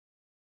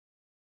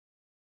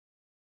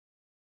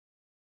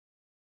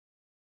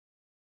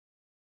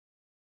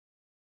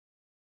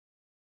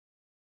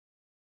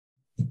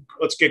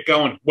Let's get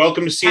going.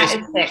 Welcome to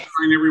CSM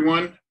Mastermind,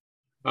 everyone.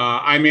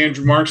 I'm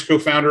Andrew Marks,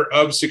 co-founder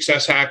of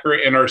Success Hacker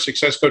and our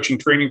success coaching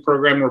training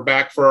program. We're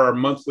back for our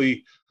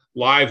monthly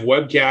live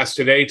webcast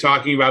today,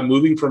 talking about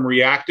moving from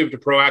reactive to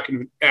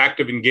proactive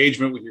active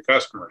engagement with your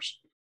customers.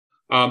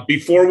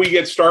 Before we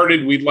get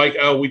started, we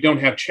don't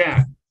have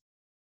chat.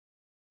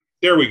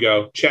 There we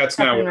go. Chat's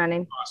now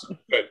running. Awesome.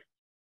 Good.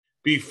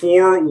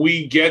 Before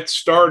we get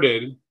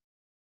started,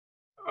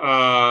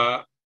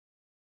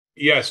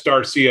 yes,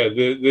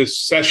 Darcia, this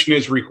session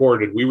is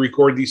recorded. We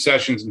record these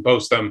sessions and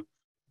post them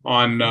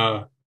on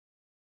the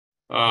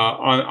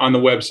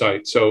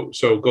website. So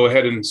go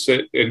ahead and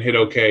sit and hit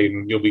OK,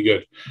 and you'll be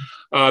good.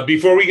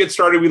 Before we get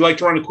started, we'd like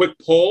to run a quick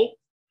poll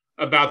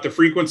about the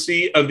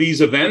frequency of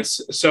these events.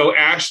 So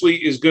Ashley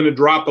is going to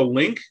drop a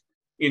link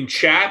in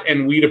chat,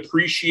 and we'd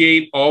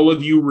appreciate all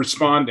of you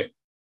responding.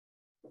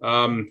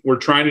 We're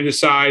trying to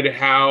decide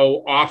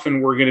how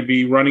often we're going to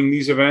be running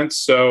these events.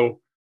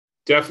 So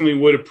definitely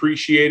would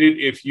appreciate it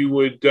if you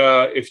would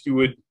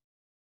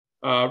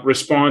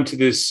respond to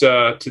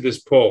this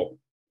poll.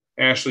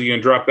 Ashley, you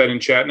can drop that in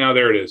chat now.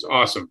 There it is.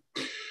 Awesome.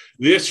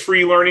 This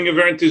free learning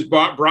event is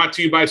brought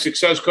to you by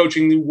Success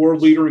Coaching, the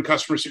world leader in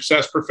customer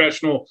success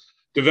professional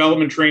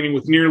development training,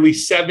 with nearly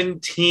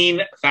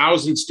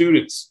 17,000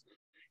 students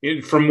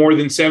from more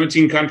than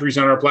 17 countries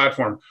on our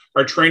platform.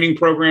 Our training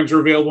programs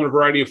are available in a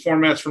variety of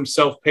formats, from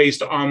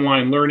self-paced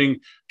online learning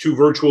to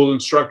virtual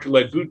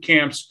instructor-led boot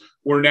camps.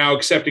 We're now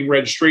accepting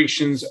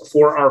registrations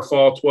for our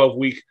fall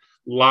 12-week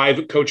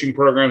live coaching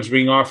programs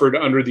being offered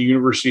under the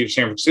University of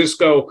San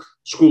Francisco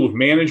School of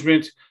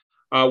Management.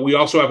 We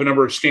also have a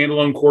number of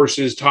standalone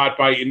courses taught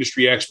by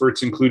industry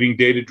experts, including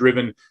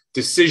data-driven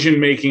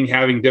decision-making,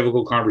 having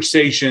difficult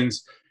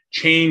conversations,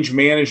 change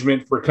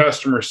management for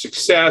customer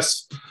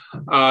success,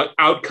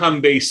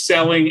 outcome-based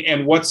selling,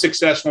 and what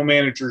successful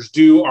managers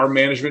do, our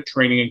management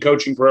training and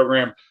coaching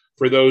program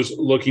for those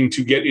looking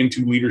to get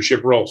into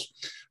leadership roles.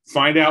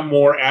 Find out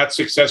more at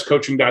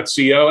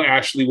successcoaching.co.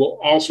 Ashley will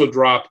also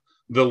drop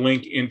the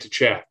link into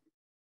chat.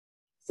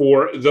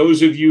 For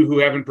those of you who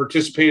haven't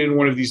participated in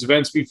one of these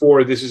events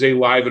before, this is a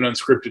live and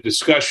unscripted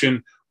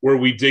discussion where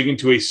we dig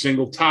into a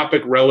single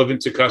topic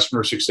relevant to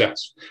customer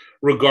success.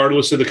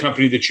 Regardless of the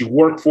company that you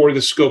work for,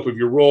 the scope of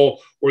your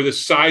role, or the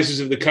sizes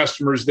of the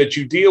customers that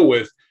you deal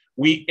with,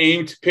 we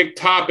aim to pick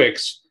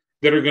topics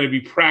that are going to be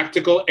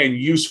practical and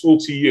useful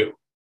to you.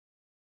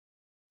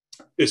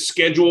 The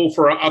schedule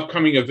for our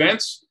upcoming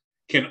events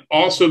can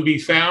also be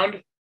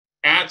found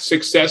at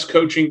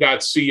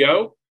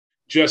successcoaching.co.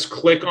 Just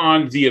click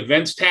on the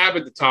events tab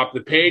at the top of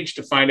the page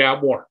to find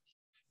out more.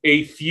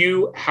 A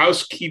few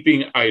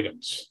housekeeping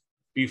items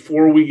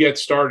before we get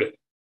started.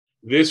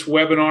 This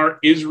webinar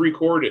is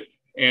recorded,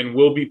 and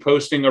we'll be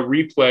posting a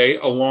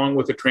replay along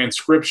with a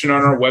transcription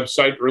on our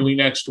website early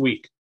next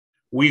week.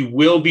 We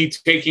will be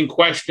taking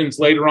questions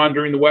later on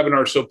during the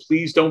webinar, so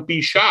please don't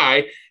be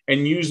shy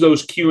and use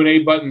those Q&A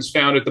buttons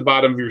found at the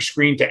bottom of your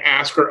screen to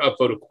ask or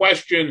upvote a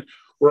question.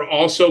 We're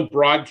also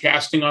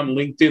broadcasting on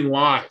LinkedIn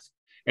Live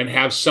and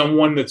have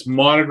someone that's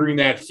monitoring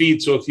that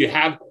feed. So if you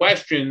have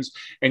questions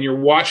and you're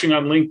watching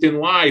on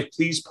LinkedIn Live,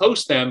 please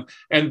post them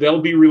and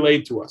they'll be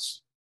relayed to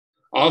us.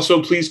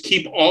 Also, please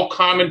keep all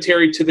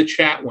commentary to the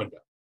chat window.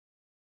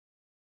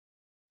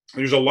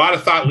 There's a lot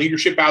of thought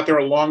leadership out there,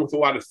 along with a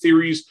lot of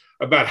theories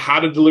about how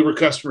to deliver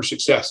customer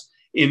success.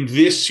 In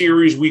this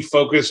series, we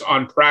focus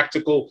on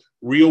practical,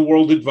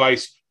 real-world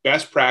advice,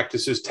 best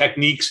practices,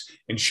 techniques,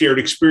 and shared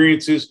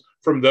experiences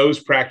from those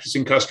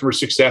practicing customer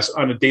success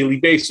on a daily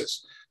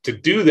basis. To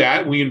do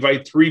that, we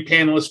invite 3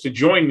 panelists to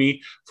join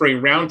me for a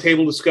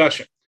roundtable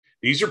discussion.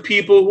 These are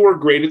people who are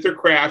great at their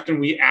craft, and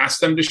we ask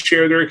them to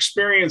share their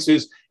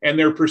experiences and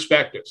their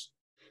perspectives.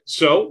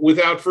 So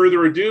without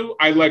further ado,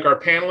 I'd like our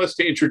panelists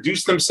to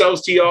introduce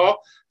themselves to y'all,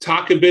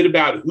 talk a bit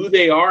about who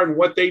they are and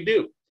what they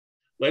do.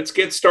 Let's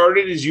get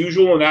started, as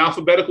usual, in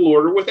alphabetical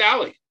order with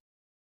Allie.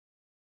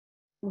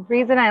 The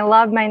reason I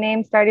love my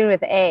name starting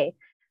with A.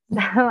 So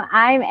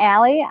I'm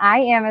Allie. I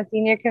am a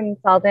senior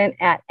consultant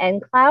at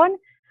nCloud.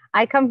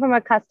 I come from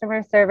a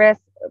customer service,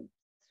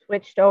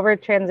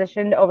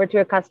 transitioned over to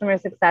a customer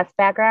success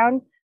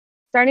background,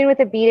 starting with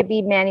a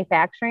B2B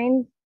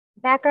manufacturing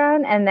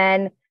background, and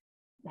then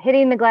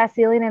hitting the glass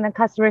ceiling in the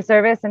customer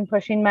service and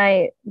pushing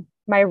my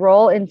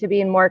role into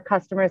being more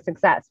customer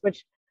success,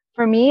 which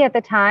for me at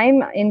the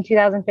time in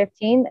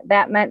 2015,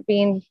 that meant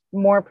being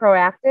more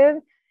proactive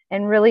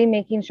and really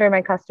making sure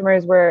my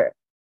customers were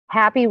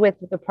happy with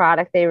the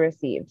product they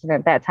received. And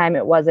at that time,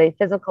 it was a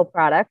physical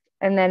product.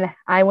 And then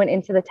I went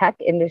into the tech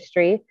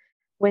industry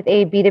with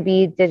a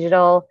B2B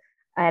digital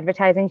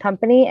advertising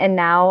company. And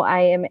now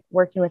I am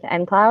working with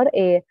nCloud,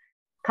 a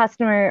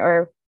customer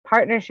or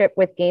partnership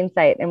with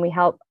Gainsight. And we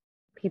help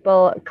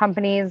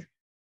companies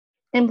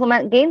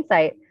implement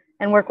Gainsight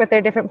and work with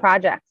their different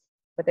projects,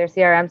 with their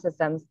CRM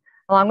systems,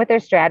 along with their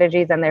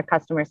strategies and their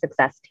customer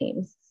success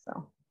teams.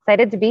 So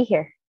excited to be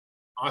here.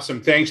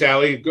 Awesome. Thanks,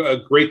 Allie.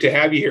 Great to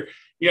have you here.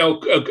 You know,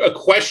 a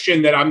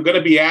question that I'm going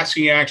to be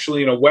asking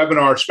actually in a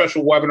webinar,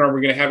 special webinar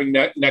we're going to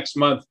have next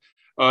month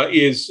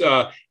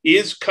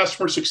is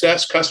customer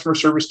success, customer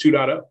service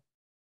 2.0.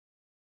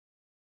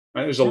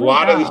 There's a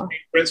lot of the same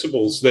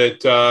principles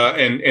that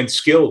and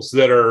skills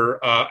that are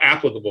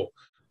applicable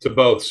to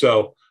both.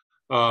 So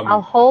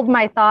I'll hold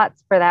my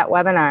thoughts for that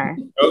webinar,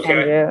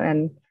 Andrew,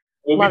 and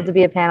love to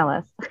be a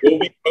panelist. We'll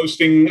be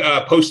posting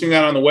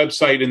that on the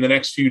website in the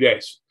next few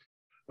days.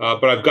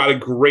 But I've got a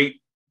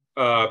great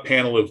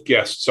panel of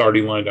guests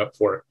already lined up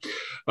for it.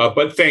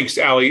 But thanks,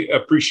 Ali.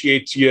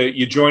 Appreciate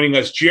you joining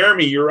us.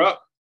 Jeremy, you're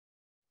up.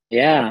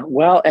 Yeah,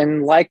 well,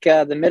 and like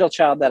the middle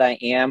child that I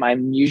am,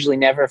 I'm usually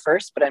never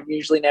first, but I'm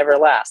usually never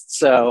last.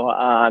 So,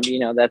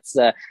 that's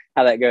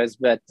how that goes.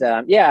 But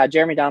yeah,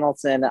 Jeremy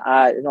Donaldson,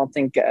 I don't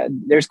think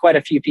there's quite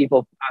a few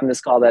people on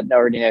this call that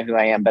already know who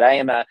I am, but I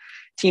am a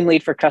team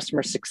lead for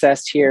customer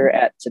success here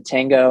at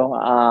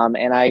Tatango.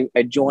 And I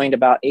joined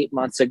about 8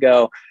 months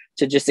ago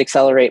to just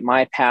accelerate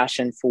my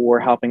passion for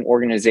helping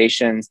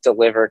organizations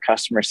deliver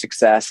customer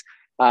success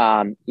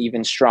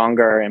even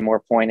stronger and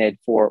more pointed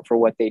for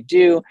what they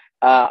do.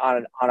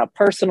 On a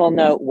personal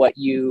note, what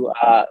you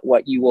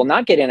will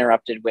not get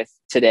interrupted with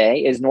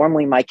today is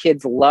normally my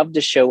kids love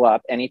to show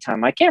up anytime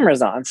my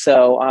camera's on.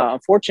 So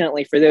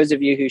unfortunately, for those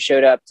of you who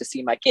showed up to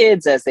see my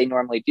kids, as they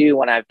normally do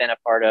when I've been a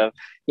part of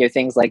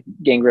things like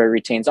Gangrel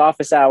Retains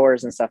office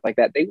hours and stuff like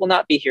that, they will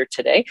not be here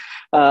today,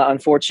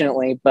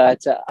 unfortunately.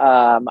 But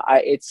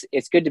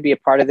it's good to be a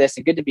part of this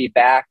and good to be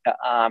back,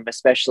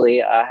 especially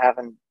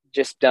having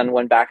just done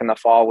one back in the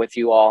fall with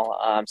you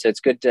all. So it's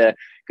good to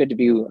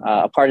be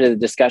a part of the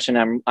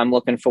discussion. I'm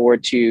looking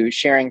forward to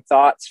sharing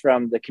thoughts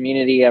from the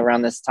community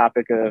around this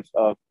topic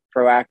of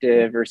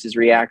proactive versus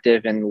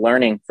reactive and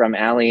learning from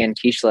Ali and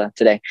Kishla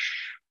today.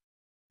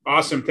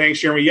 Awesome. Thanks,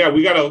 Jeremy. Yeah,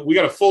 we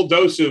got a full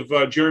dose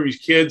of Jeremy's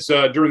kids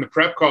during the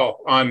prep call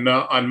on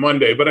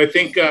Monday. But I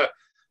think at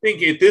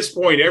this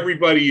point,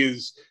 everybody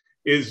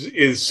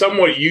is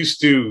somewhat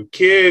used to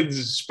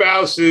kids,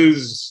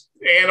 spouses,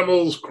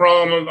 animals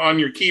crawling on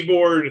your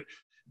keyboard.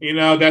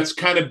 That's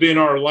kind of been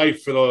our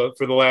life for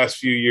the last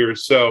few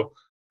years. So,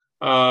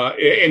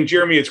 and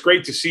Jeremy, it's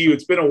great to see you.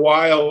 It's been a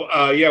while.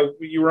 Yeah,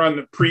 you were on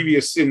the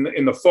previous in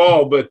the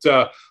fall, but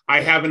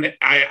I have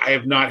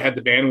not had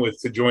the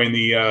bandwidth to join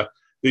the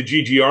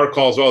GGR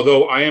calls.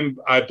 Although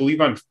I believe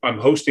I'm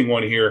hosting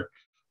one here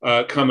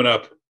coming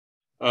up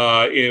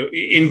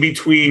in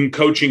between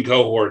coaching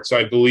cohorts.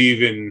 I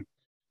believe in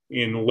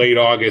late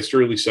August,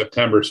 early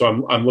September.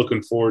 So I'm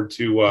looking forward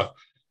to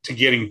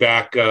getting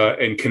back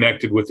and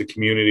connected with the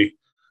community,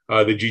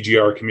 the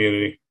GGR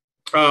community.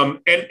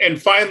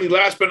 And finally,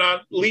 last but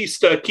not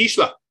least,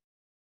 Kishla.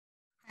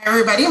 Hi,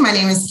 everybody. My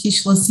name is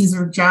Kishla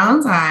Caesar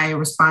Jones. I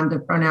respond to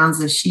pronouns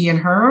of she and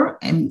her,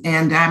 and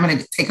I'm going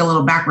to take a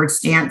little backward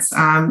stance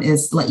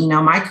is to let you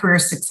know my career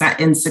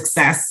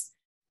success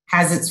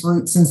has its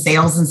roots in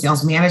sales and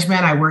sales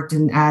management. I worked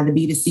in the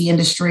B2C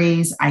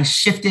industries. I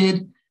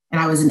shifted and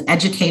I was an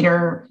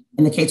educator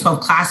in the K-12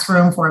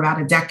 classroom for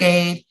about a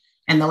decade.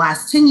 And the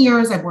last 10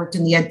 years, I've worked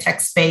in the ed tech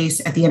space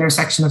at the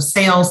intersection of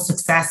sales,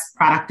 success,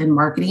 product, and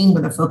marketing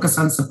with a focus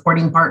on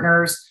supporting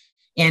partners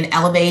in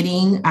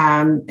elevating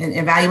and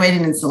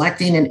evaluating and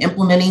selecting and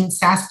implementing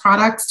SaaS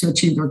products to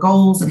achieve their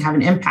goals and have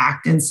an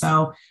impact. And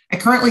so I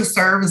currently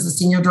serve as the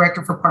Senior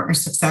Director for Partner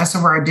Success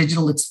over our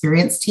digital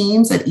experience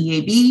teams at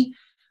EAB,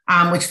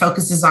 which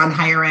focuses on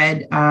higher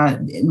ed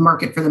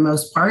market for the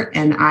most part.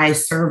 And I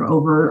serve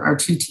over our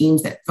two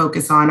teams that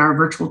focus on our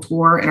virtual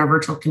tour and our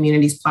virtual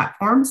communities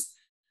platforms.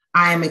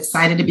 I am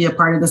excited to be a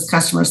part of this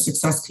customer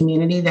success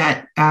community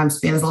that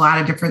spans a lot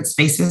of different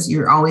spaces.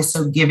 You're always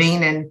so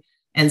giving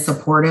and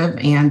supportive,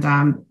 and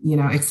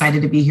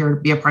excited to be here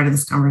to be a part of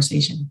this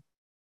conversation.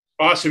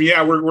 Awesome.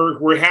 Yeah,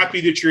 we're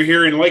happy that you're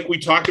here. And like we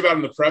talked about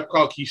in the prep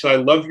call, Keisha, I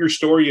love your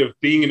story of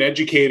being an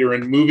educator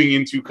and moving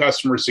into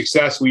customer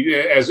success.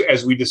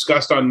 As we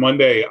discussed on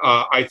Monday,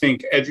 I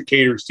think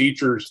educators,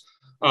 teachers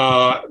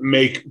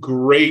make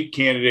great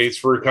candidates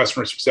for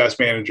customer success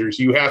managers.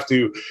 You have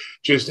to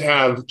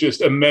have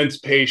immense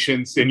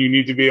patience, and you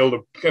need to be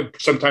able to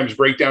sometimes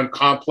break down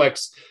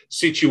complex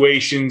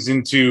situations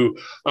into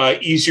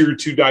easier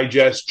to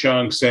digest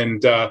chunks.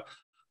 And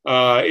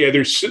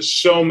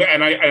there's so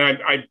many,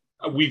 and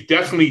we've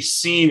definitely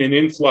seen an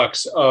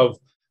influx of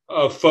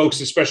folks,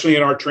 especially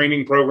in our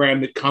training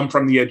program, that come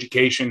from an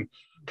education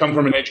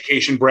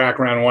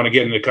background and want to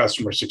get into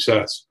customer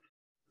success.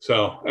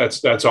 So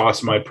that's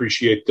awesome. I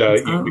appreciate you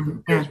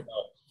as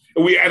well.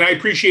 And I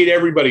appreciate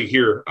everybody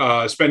here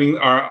spending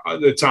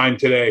the time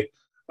today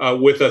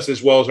with us,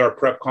 as well as our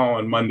prep call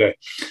on Monday.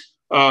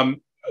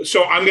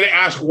 So I'm going to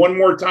ask one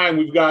more time.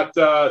 We've got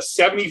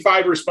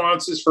 75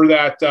 responses for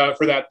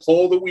that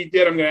poll that we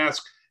did. I'm going to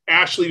ask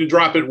Ashley to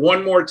drop it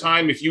one more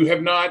time. If you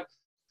have not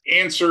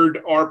answered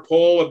our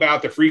poll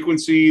about the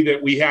frequency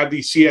that we have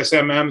these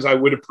CSMMs, I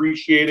would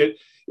appreciate it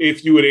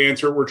if you would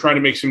answer. We're trying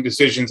to make some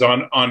decisions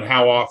on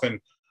how often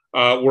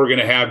we're going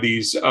to have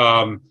these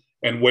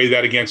and weigh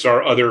that against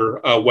our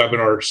other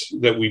webinars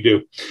that we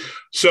do.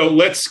 So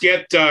let's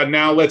get to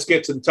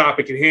the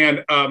topic at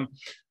hand.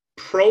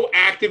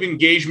 proactive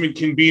engagement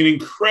can be an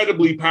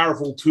incredibly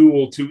powerful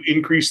tool to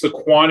increase the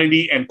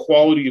quantity and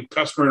quality of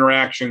customer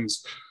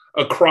interactions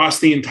across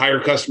the entire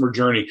customer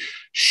journey.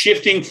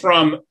 Shifting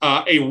from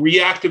a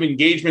reactive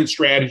engagement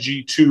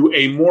strategy to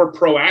a more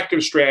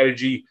proactive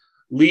strategy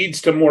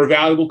leads to more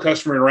valuable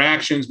customer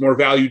interactions, more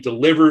value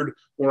delivered,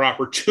 more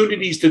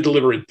opportunities to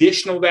deliver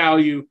additional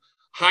value,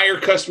 higher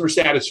customer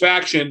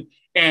satisfaction,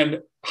 and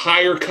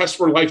higher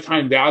customer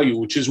lifetime value,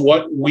 which is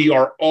what we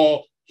are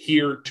all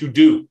here to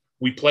do.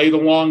 We play the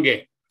long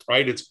game,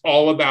 right? It's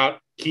all about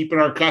keeping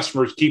our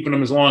customers, keeping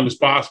them as long as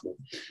possible.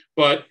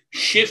 But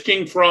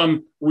shifting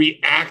from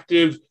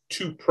reactive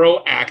to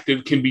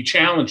proactive can be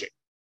challenging.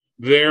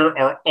 There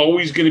are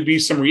always going to be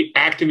some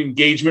reactive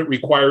engagement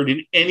required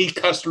in any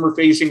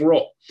customer-facing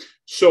role.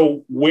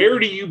 So where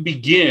do you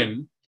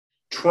begin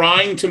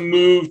trying to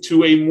move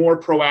to a more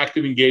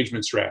proactive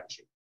engagement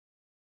strategy?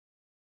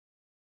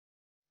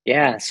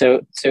 Yeah.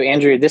 So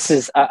Andrew,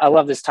 I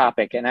love this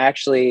topic. And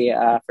actually,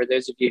 for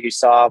those of you who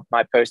saw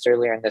my post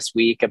earlier in this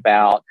week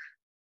about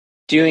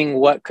doing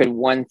what could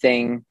one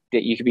thing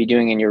that you could be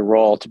doing in your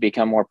role to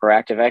become more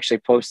proactive, I actually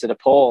posted a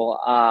poll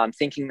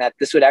thinking that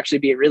this would actually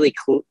be a really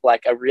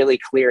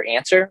clear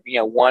answer,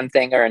 one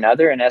thing or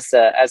another. And as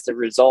the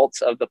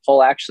results of the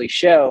poll actually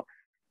show,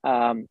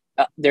 when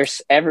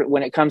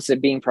it comes to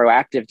being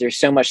proactive, there's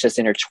so much that's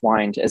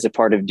intertwined as a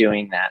part of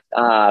doing that.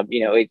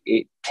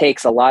 It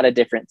takes a lot of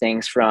different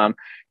things from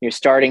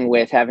starting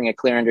with having a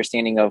clear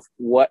understanding of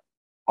what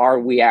are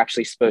we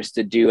actually supposed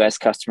to do as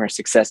customer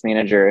success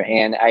manager.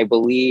 And I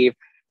believe,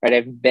 right,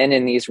 I've been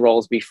in these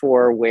roles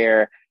before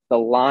where the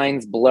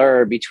lines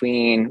blur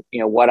between,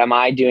 what am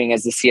I doing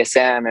as the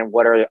CSM and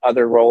what are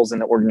other roles in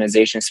the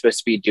organization supposed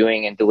to be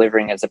doing and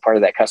delivering as a part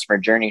of that customer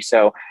journey.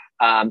 So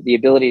the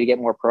ability to get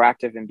more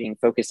proactive and being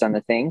focused on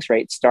the things,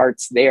 right,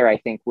 starts there, I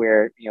think,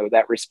 where,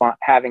 that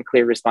having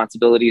clear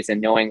responsibilities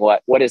and knowing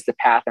what is the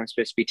path I'm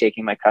supposed to be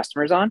taking my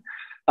customers on,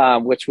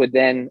 which would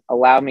then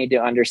allow me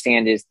to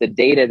understand is the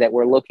data that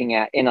we're looking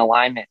at in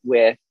alignment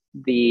with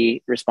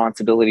the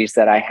responsibilities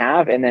that I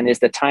have. And then is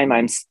the time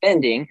I'm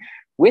spending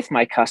with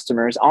my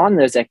customers on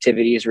those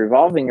activities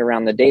revolving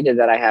around the data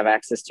that I have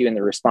access to and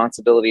the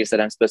responsibilities that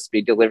I'm supposed to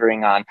be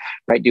delivering on,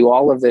 right? Do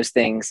all of those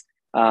things,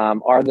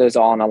 are those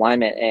all in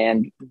alignment?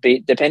 And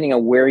depending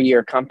on where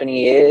your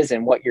company is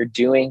and what you're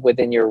doing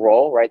within your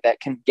role, right, that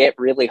can get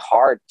really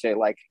hard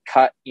to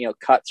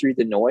cut through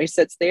the noise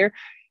that's there.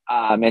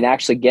 And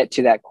actually get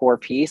to that core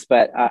piece.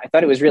 But I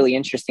thought it was really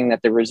interesting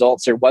that the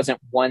results, there wasn't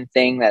one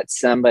thing that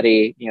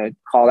somebody,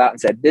 called out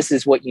and said, this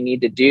is what you need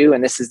to do.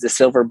 And this is the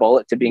silver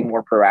bullet to being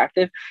more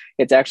proactive.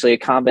 It's actually a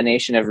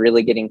combination of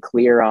really getting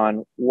clear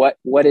on what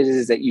it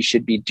is that you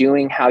should be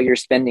doing, how you're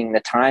spending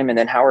the time, and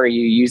then how are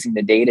you using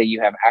the data you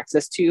have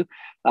access to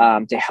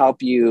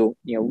help you,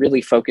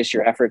 really focus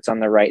your efforts on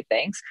the right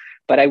things.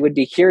 But I would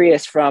be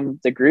curious from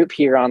the group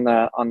here on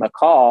the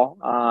call,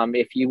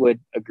 if you would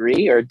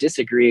agree or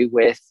disagree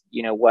with,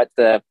 what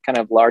the kind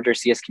of larger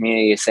CS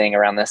community is saying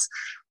around this.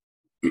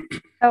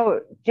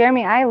 So,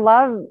 Jeremy, I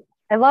love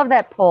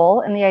that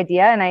poll and the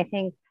idea, and I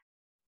think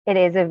it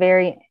is a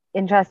very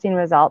interesting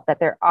result that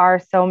there are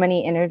so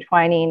many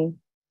intertwining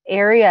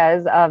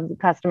areas of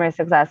customer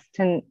success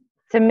to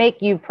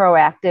make you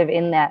proactive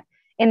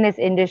in this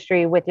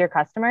industry with your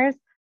customers.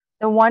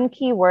 The one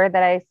key word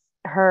that I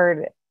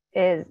heard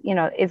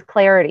is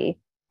clarity,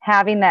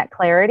 having that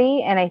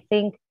clarity. And I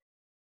think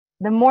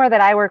the more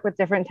that I work with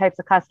different types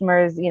of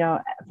customers,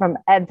 from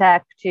ed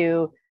tech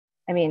to,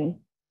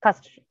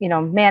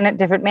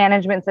 different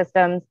management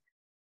systems,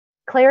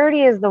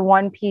 clarity is the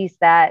one piece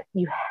that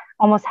you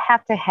almost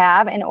have to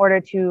have in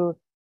order to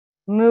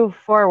move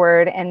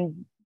forward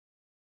and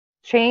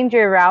change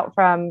your route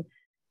from,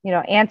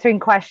 answering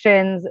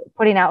questions,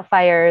 putting out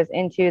fires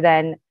into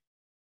then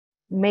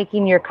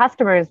making your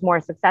customers more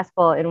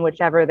successful in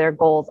whichever their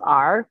goals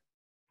are.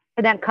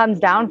 And that comes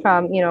down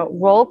from,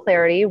 role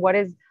clarity. What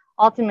is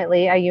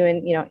ultimately, are you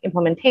in,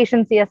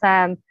 implementation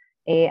CSM,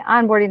 a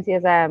onboarding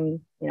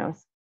CSM,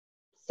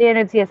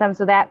 standard CSM?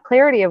 So that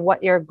clarity of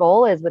what your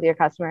goal is with your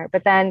customer,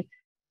 but then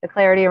the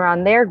clarity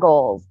around their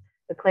goals,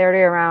 the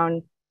clarity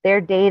around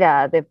their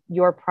data,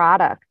 your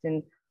product,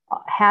 and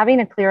having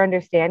a clear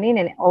understanding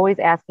and always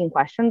asking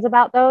questions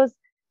about those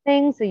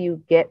things so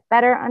you get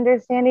better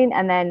understanding,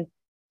 and then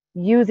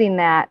using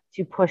that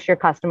to push your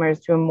customers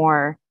to a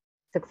more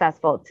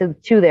successful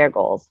to their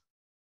goals.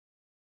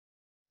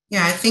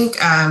 Yeah, I think,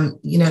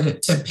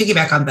 to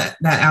piggyback on that,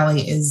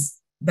 Allie, is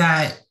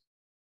that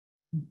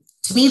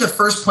to me, the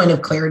first point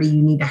of clarity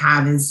you need to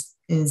have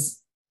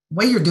is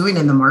what you're doing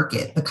in the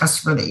market, the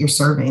customer that you're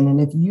serving. And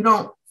if you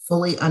don't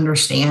fully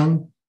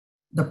understand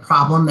the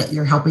problem that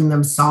you're helping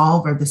them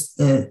solve or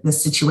the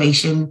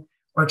situation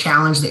or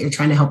challenge that you're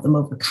trying to help them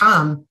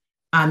overcome,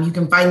 you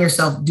can find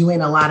yourself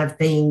doing a lot of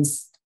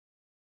things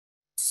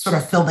sort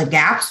of fill the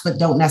gaps, but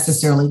don't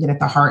necessarily get at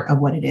the heart of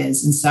what it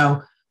is. And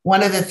so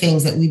one of the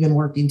things that we've been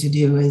working to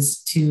do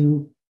is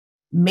to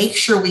make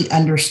sure we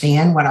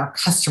understand what our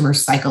customer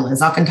cycle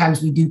is.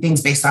 Oftentimes we do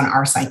things based on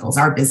our cycles,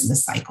 our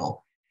business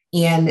cycle.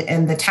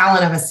 And the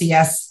talent of a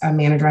CS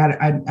manager. I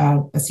had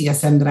a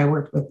CSM that I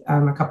worked with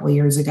a couple of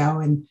years ago,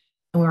 and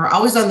we were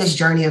always on this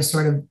journey of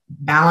sort of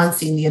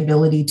balancing the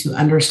ability to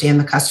understand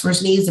the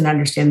customer's needs and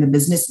understand the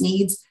business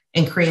needs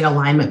and create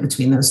alignment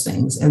between those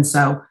things. And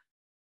so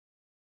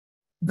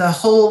the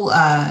whole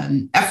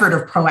effort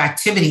of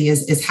proactivity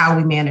is how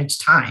we manage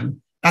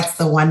time. That's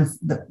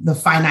the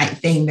finite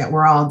thing that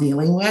we're all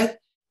dealing with.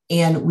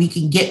 And we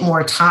can get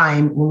more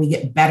time when we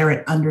get better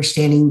at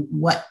understanding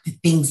what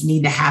things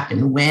need to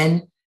happen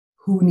when,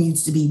 who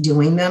needs to be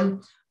doing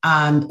them.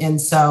 And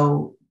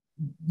so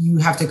you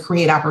have to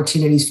create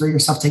opportunities for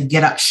yourself to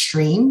get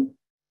upstream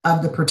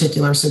of the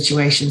particular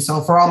situation.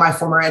 So for all my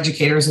former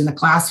educators in the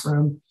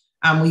classroom,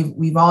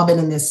 we've all been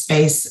in this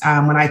space.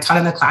 When I taught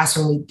in the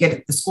classroom,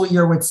 the school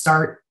year would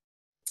start,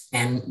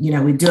 and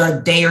we do a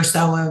day or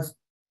so of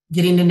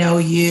getting to know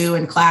you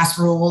and class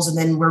rules, and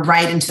then we're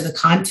right into the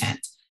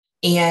content.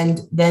 And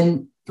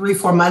then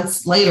 3-4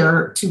 months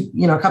later,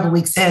 a couple of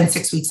weeks in,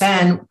 6 weeks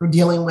in, we're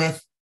dealing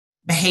with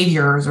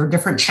behaviors or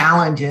different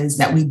challenges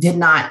that we did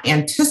not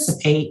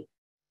anticipate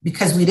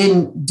because we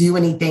didn't do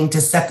anything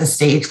to set the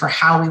stage for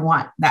how we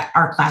want that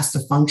our class to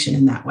function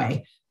in that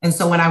way. And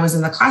so when I was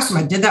in the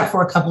classroom, I did that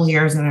for a couple of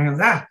years, and I was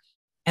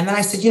and then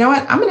I said, you know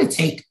what? I'm going to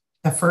take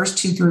the first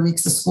 2-3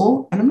 weeks of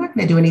school, and I'm not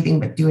going to do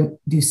anything but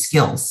do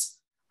skills.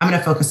 I'm going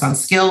to focus on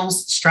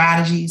skills,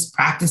 strategies,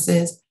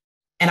 practices.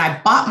 And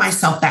I bought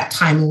myself that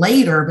time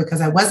later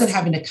because I wasn't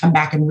having to come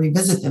back and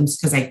revisit them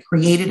because I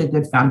created a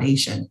good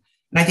foundation.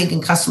 And I think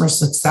in customer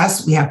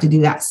success, we have to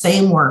do that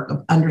same work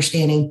of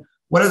understanding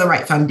what are the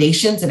right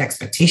foundations and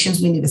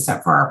expectations we need to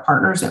set for our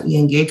partners that we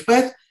engage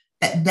with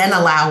that then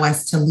allow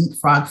us to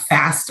leapfrog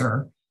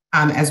faster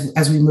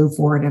as we move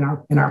forward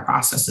in our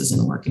processes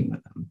and working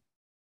with them.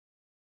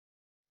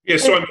 Yeah,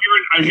 so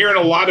I'm hearing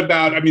a lot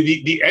about. I mean,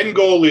 the end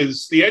goal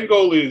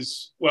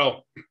is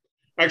well,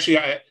 actually,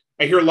 I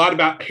hear a lot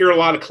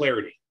of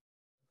clarity,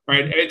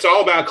 right? And it's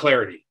all about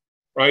clarity,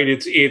 right?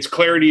 It's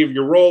clarity of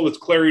your role, it's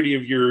clarity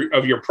of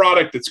your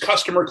product, it's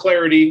customer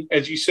clarity,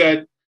 as you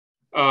said.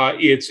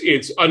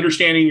 It's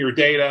understanding your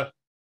data,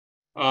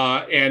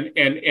 and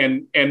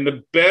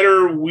the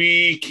better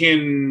we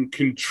can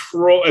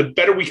control, the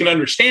better we can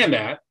understand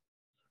that,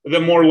 the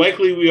more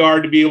likely we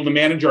are to be able to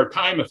manage our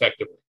time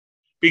effectively.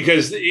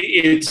 Because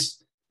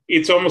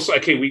it's almost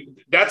like, okay,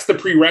 that's the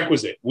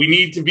prerequisite. We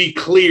need to be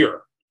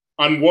clear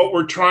on what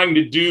we're trying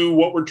to do,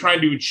 what we're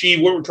trying to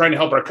achieve, what we're trying to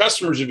help our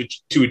customers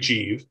to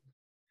achieve,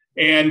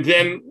 and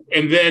then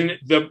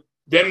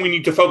we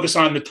need to focus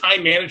on the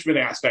time management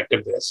aspect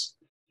of this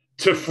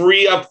to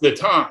free up the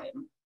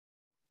time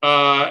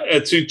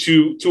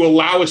to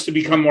allow us to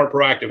become more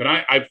proactive.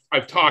 And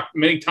I've talked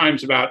many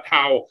times about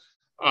how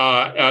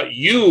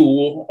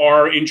you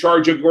are in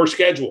charge of your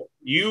schedule.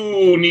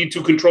 You need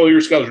to control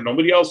your schedule.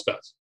 Nobody else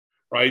does,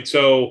 right?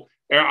 So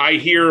I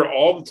hear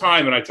all the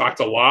time, and I talk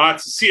to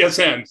lots of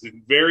CSMs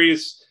in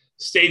various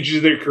stages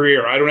of their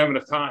career. I don't have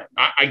enough time.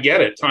 I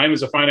get it. Time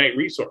is a finite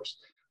resource,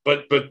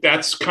 but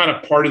that's kind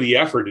of part of the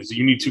effort. Is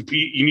you need to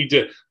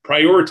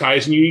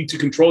prioritize, and you need to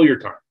control your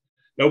time.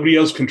 Nobody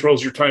else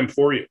controls your time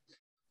for you.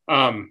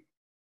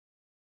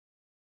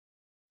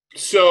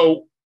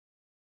 So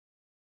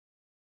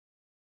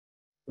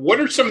what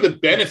are some of the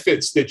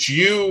benefits that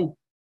you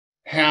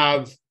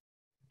have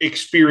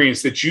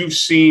experienced, that you've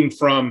seen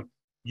from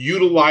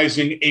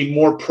utilizing a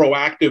more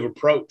proactive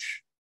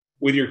approach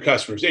with your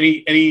customers?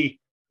 Any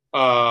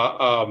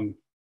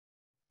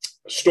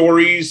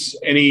stories,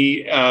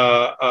 any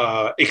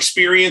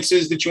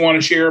experiences that you want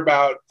to share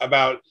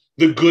about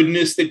the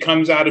goodness that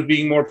comes out of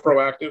being more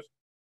proactive?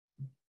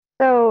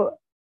 So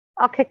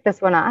I'll kick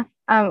this one off.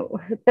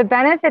 The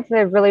benefits that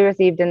I've really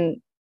received,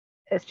 and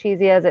as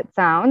cheesy as it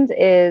sounds,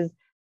 is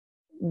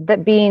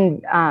that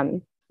being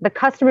the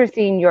customer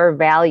seeing your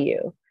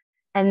value,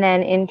 and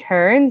then in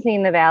turn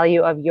seeing the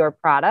value of your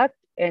product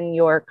and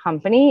your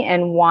company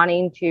and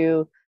wanting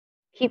to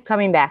keep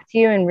coming back to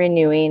you and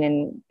renewing.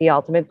 And the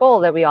ultimate goal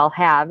that we all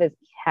have is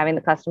having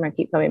the customer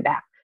keep coming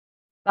back.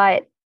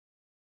 But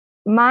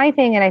my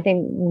thing, and I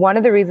think one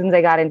of the reasons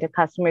I got into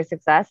customer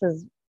success,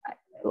 is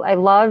I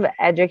love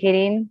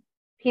educating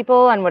people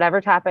on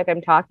whatever topic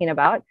I'm talking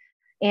about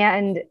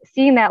and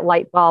seeing that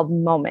light bulb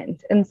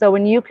moment. And so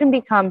when you can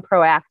become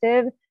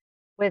proactive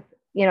with,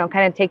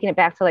 kind of taking it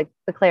back to like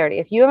the clarity,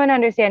 if you have an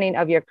understanding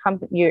of your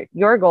company,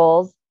 your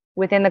goals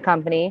within the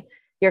company,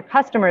 your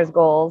customers'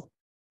 goals,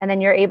 and then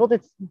you're able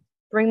to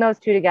bring those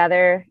two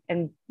together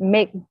and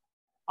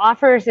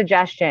offer a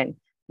suggestion,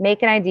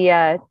 make an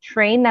idea,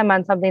 train them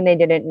on something they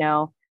didn't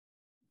know,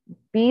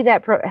 be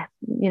that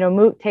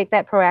take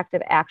that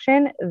proactive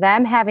action.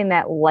 Them having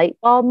that light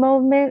bulb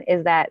moment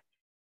is that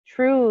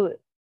true,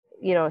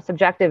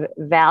 subjective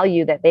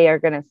value that they are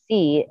going to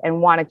see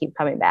and want to keep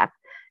coming back.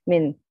 I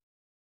mean,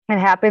 it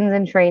happens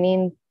in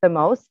training the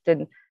most,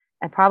 and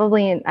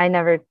I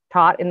never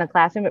taught in the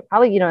classroom, but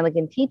probably, like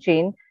in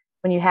teaching,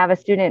 when you have a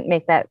student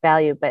make that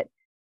value. But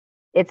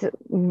it's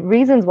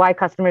reasons why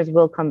customers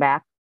will come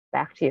back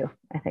to you,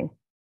 I think.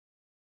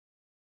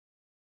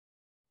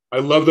 I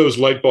love those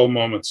light bulb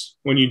moments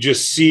when you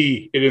just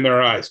see it in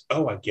their eyes.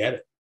 Oh, I get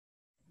it.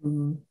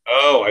 Mm-hmm.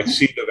 Oh, I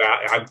see the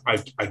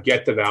value. I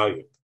get the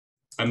value.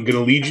 I'm going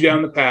to lead you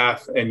down the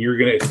path, and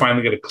it's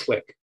finally going to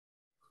click.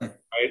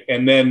 Right.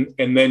 And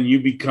then you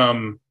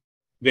become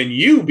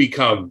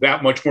that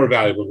much more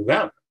valuable to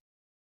them.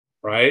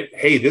 Right.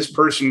 Hey, this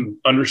person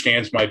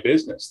understands my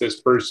business.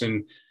 This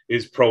person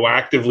is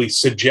proactively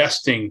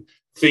suggesting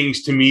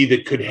things to me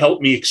that could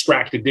help me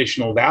extract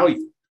additional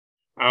value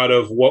out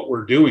of what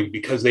we're doing,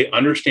 because they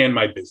understand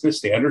my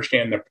business, they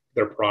understand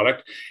their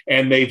product,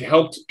 and they've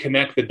helped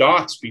connect the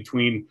dots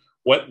between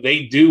what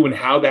they do and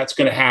how that's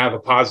going to have a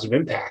positive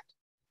impact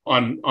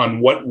on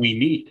what we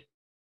need.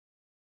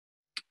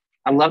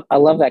 I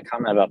love that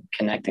comment about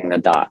connecting the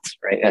dots,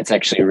 right? That's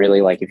actually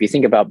really, like, if you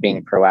think about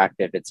being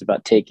proactive, it's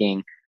about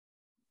taking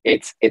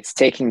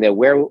the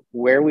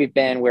where we've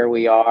been, where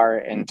we are,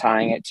 and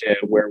tying it to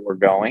where we're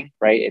going,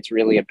 right? It's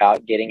really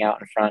about getting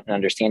out in front and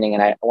understanding.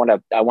 And I want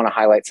to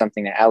highlight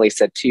something that Ali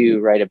said too,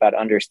 right? About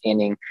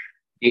understanding,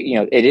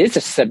 it is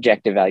a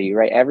subjective value,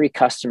 right? Every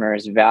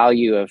customer's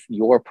value of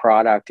your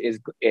product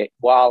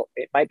while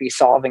it might be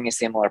solving a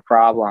similar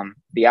problem,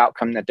 the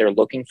outcome that they're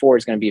looking for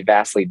is going to be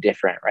vastly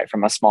different, right?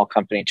 From a small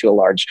company to a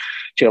large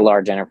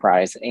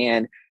enterprise.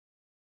 And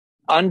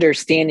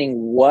understanding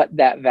what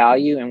that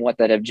value and what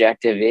that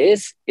objective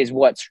is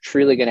what's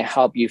truly going to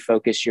help you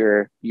focus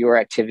your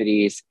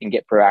activities and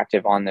get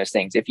proactive on those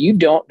things. If you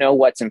don't know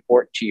what's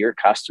important to your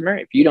customer,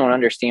 if you don't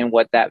understand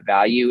what that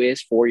value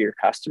is for your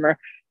customer,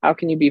 how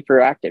can you be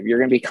proactive? You're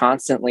going to be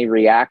constantly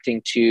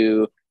reacting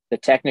to the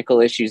technical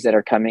issues that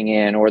are coming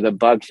in, or the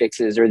bug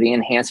fixes, or the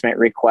enhancement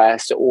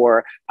requests,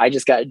 or I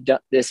just got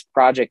this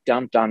project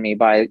dumped on me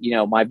by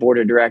my board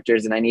of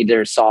directors and I need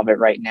to solve it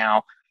right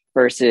now.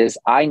 Versus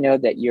I know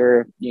that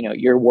you're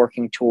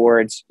working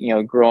towards,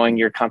 growing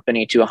your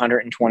company to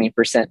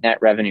 120% net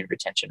revenue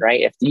retention,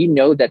 right? If you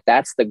know that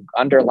that's the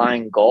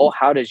underlying goal,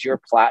 how does your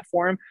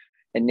platform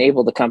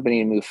enable the company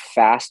to move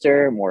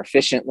faster, more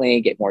efficiently,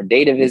 get more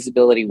data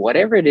visibility,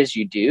 whatever it is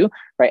you do,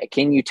 right?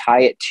 Can you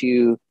tie it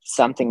to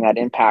something that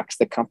impacts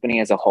the company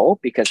as a whole?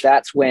 Because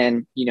that's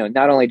when,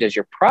 not only does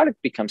your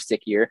product become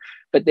stickier,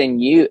 but then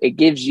it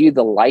gives you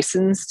the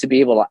license to be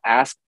able to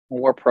ask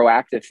more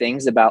proactive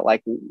things about,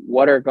 like,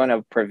 what are going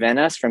to prevent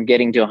us from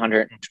getting to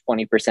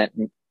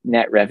 120%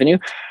 net revenue,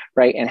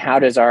 right? And how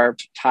does our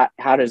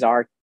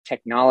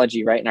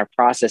technology, right, and our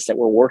process that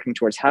we're working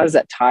towards, how does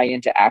that tie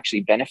into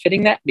actually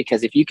benefiting that?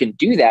 Because if you can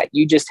do that,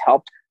 you just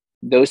helped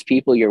those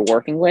people you're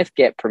working with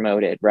get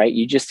promoted, right?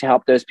 You just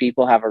help those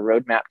people have a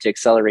roadmap to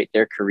accelerate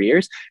their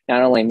careers,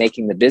 not only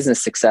making the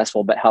business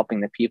successful, but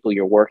helping the people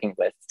you're working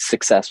with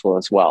successful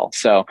as well.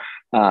 So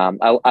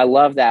I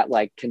love that,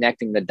 like,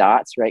 connecting the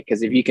dots, right?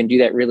 Because if you can do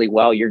that really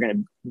well, you're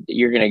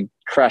gonna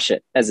crush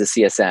it as a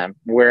CSM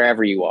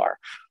wherever you are.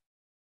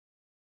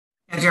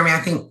 Yeah, Jeremy,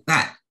 I think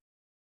that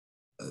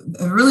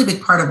a really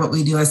big part of what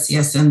we do as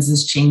CSMs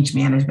is change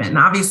management, and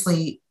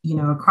obviously,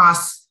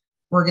 across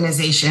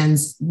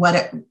organizations,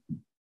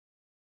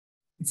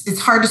 it's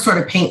hard to sort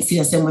of paint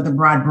CSM with a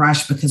broad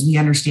brush, because we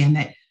understand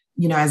that,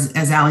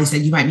 as Ali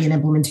said, you might be an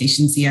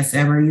implementation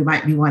CSM, or you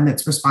might be one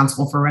that's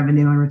responsible for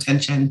revenue and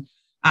retention.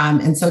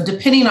 And so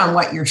depending on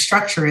what your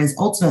structure is,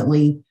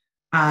 ultimately,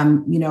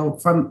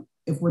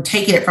 if we're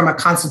taking it from a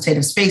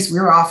consultative space,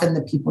 we're often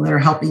the people that are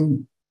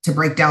helping to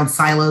break down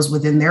silos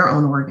within their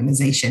own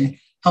organization,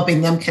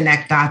 helping them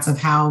connect dots of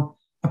how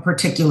a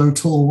particular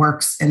tool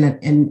works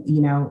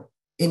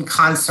in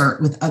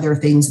concert with other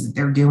things that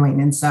they're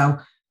doing. And so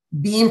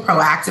being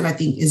proactive, I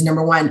think, is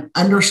number one,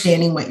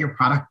 understanding what your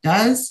product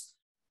does,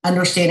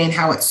 understanding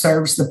how it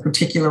serves the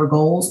particular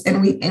goals.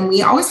 And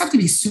we always have to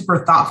be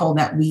super thoughtful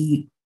that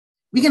we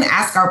can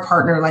ask our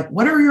partner, like,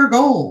 what are your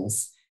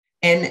goals?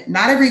 And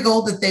not every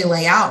goal that they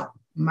lay out,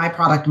 my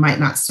product might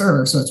not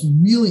serve. So it's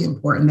really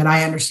important that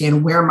I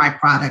understand where my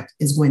product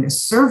is going to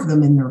serve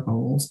them in their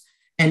goals,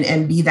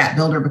 and be that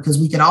builder, because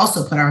we could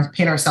also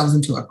paint ourselves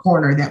into a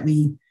corner that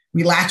we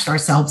latched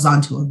ourselves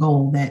onto a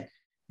goal that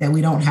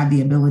we don't have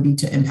the ability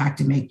to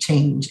impact and make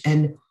change.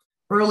 And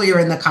earlier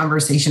in the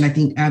conversation, I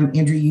think,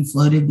 Andrew, you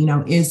floated,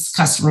 is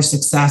customer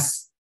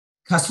success,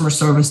 customer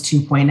service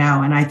 2.0.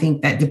 And I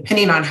think that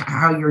depending on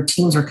how your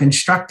teams are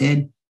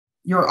constructed,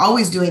 you're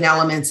always doing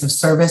elements of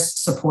service,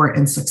 support,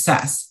 and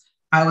success.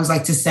 I always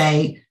like to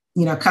say,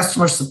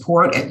 customer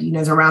support,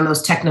 is around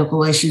those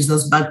technical issues,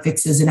 those bug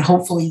fixes, and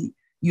hopefully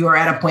you are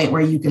at a point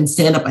where you can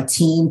stand up a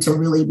team to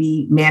really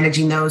be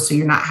managing those, so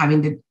you're not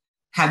having to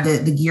have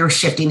the gear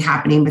shifting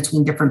happening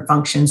between different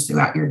functions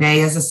throughout your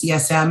day as a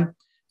CSM.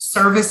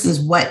 Service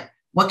is what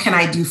can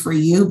I do for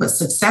you? But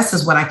success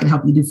is what I can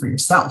help you do for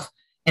yourself.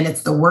 And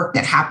it's the work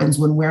that happens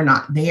when we're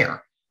not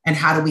there. And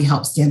how do we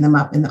help stand them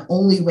up? And the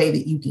only way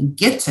that you can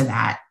get to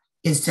that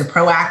is to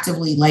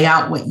proactively lay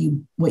out what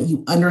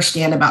you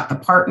understand about the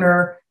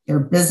partner, their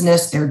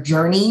business, their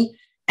journey,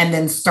 and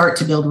then start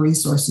to build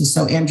resources.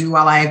 So Andrew,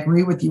 while I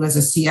agree with you as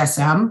a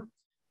CSM,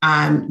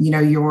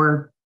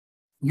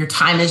 your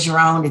time is your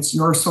own. It's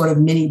your sort of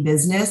mini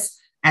business.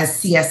 As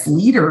CS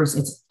leaders,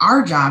 it's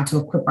our job to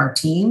equip our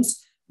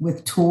teams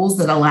with tools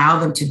that allow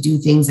them to do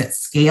things at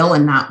scale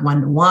and not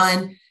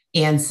one-to-one.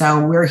 And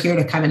so we're here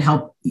to come and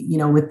help,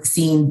 with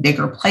seeing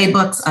bigger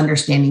playbooks,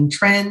 understanding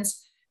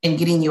trends, and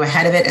getting you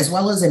ahead of it, as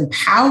well as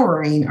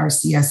empowering our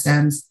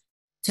CSMs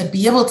to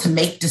be able to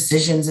make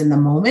decisions in the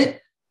moment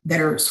that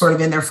are sort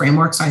of in their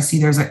framework. So I see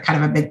there's a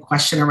kind of a big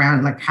question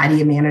around, like, how do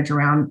you manage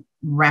around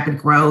rapid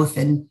growth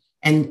and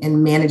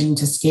managing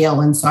to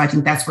scale? And so I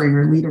think that's where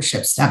your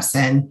leadership steps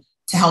in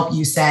to help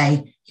you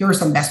say, here are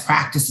some best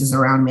practices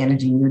around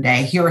managing your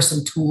day. Here are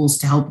some tools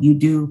to help you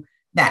do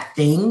that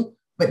thing,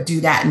 but do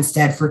that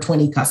instead for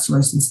 20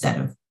 customers instead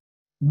of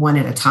one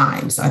at a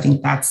time. So I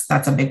think that's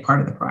a big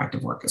part of the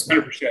proactive work as well.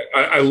 100%.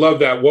 I love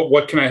that.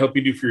 What can I help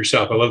you do for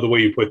yourself? I love the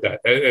way you put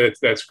that.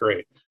 That's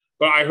great.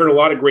 But I heard a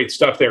lot of great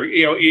stuff there.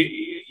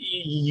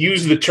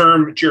 Use the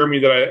term, Jeremy,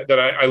 that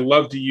I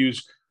love to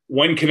use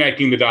when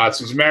connecting the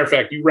dots. As a matter of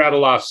fact, you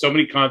rattle off so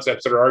many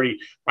concepts that are already.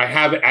 I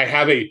have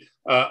a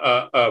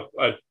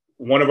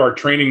one of our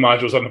training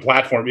modules on the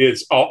platform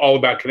is all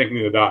about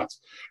connecting the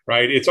dots.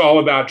 Right? It's all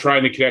about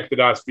trying to connect the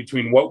dots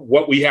between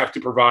what we have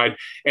to provide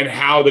and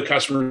how the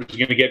customer is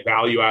going to get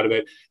value out of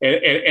it,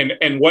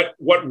 and what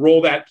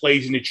role that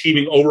plays in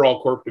achieving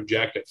overall corporate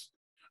objectives.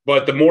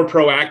 But the more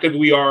proactive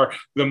we are,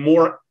 the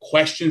more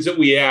questions that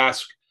we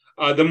ask,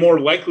 the more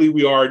likely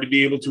we are to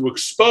be able to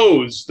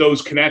expose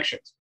those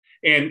connections.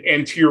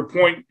 And to your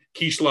point,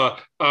 Kishla,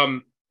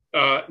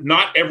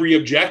 not every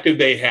objective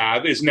they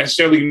have is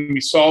necessarily going to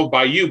be solved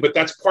by you, but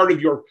that's part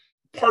of your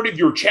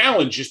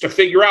challenge, is to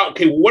figure out,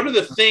 okay, what are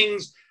the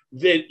things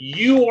that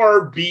you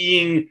are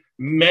being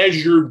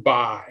measured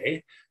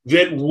by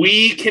that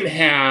we can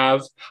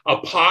have a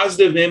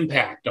positive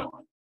impact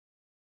on,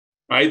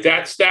 right?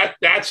 That's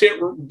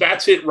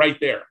it right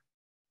there,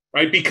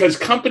 right? Because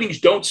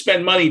companies don't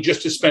spend money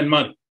just to spend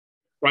money,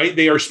 right?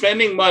 They are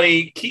spending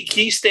money.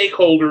 Key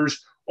stakeholders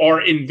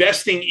are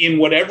investing in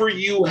whatever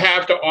you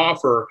have to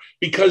offer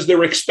because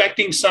they're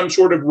expecting some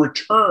sort of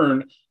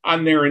return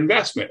on their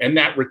investment. And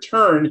that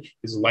return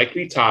is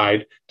likely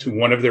tied to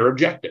one of their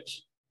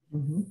objectives,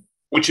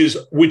 which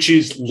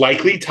is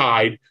likely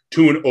tied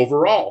to an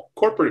overall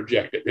corporate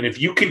objective. And if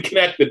you can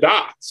connect the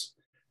dots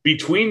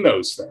between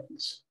those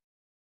things,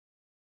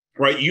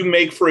 right, you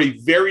make for a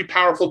very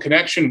powerful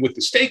connection with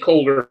the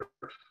stakeholder,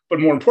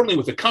 but more importantly,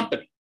 with the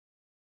company.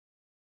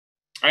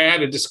 I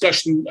had a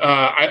discussion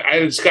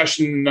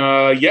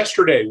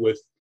yesterday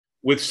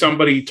with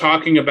somebody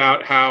talking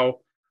about how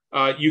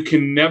you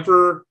can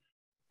never.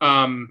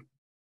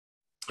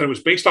 It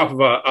was based off of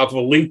a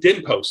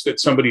LinkedIn post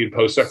that somebody had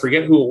posted. I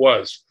forget who it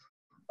was,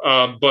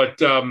 but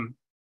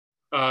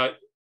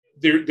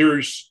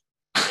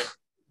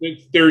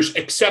there's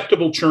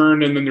acceptable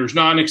churn, and then there's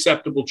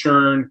non-acceptable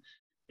churn,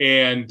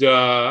 and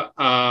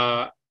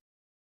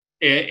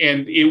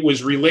it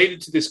was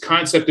related to this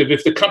concept of,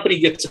 if the company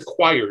gets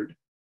acquired,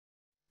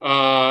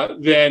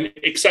 then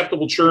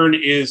acceptable churn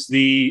is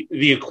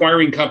the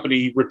acquiring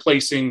company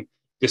replacing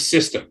the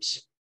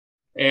systems.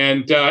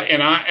 And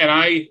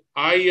I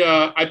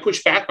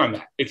push back on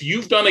that. If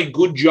you've done a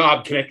good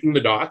job connecting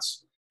the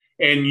dots,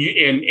 and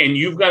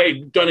you've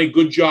done a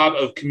good job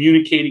of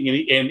communicating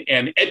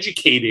and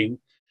educating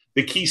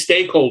the key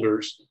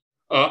stakeholders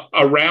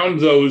around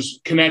those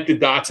connected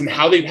dots and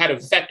how they've had an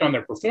effect on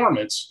their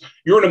performance,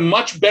 you're in a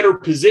much better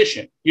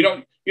position.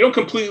 You don't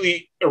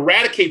completely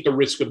eradicate the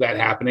risk of that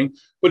happening,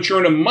 but you're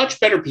in a much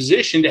better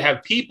position to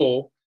have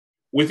people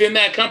within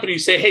that company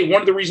say, hey,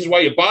 one of the reasons why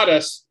you bought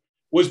us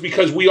was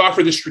because we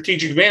offer this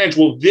strategic advantage.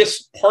 Well,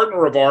 this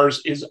partner of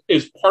ours is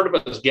part of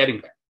us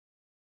getting there.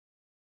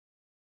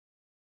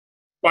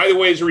 By the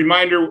way, as a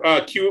reminder,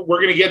 we're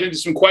going to get into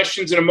some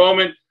questions in a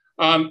moment.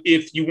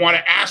 If you want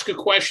to ask a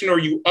question, or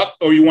you want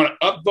to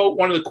upvote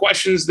one of the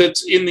questions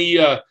that's in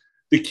the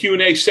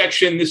Q&A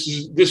section,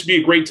 this would be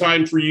a great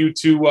time for you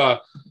to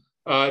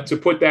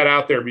put that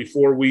out there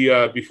before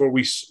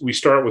we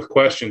start with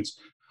questions.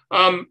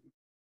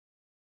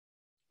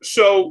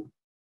 So,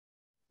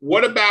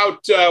 what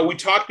about we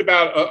talked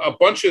about a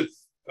bunch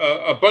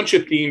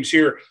of themes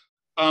here.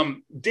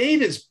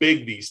 Data is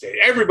big these days.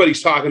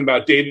 Everybody's talking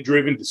about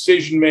data-driven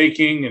decision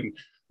making and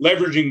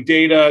leveraging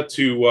data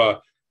to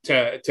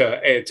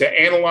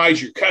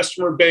analyze your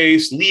customer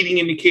base, leading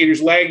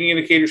indicators, lagging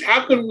indicators.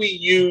 How can we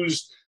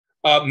use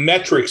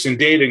metrics and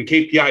data and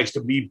KPIs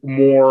to be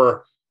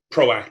more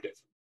proactive?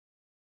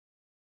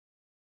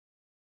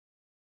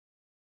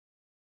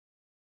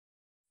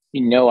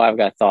 I've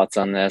got thoughts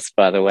on this.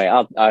 By the way,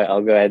 I'll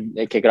go ahead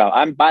and kick it off.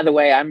 I'm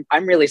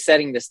really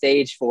setting the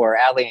stage for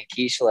Ali and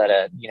Kishla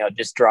to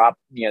just drop.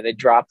 They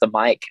dropped the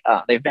mic.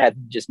 They've had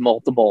just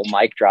multiple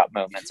mic drop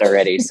moments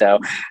already. So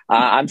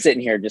I'm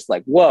sitting here just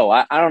like, whoa!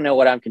 I don't know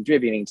what I'm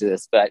contributing to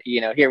this, but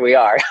here we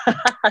are.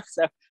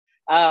 So,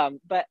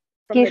 but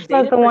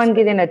Kishla's the one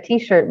getting a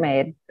T-shirt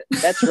made.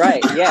 That's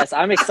right. Yes,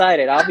 I'm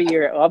excited.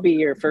 I'll be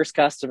your first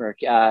customer,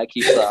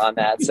 Kishla, on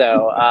that.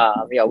 So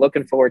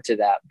looking forward to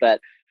that.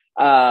 But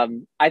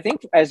I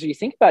think as you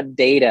think about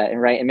data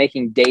and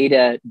making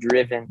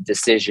data-driven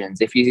decisions,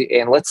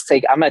 I'm going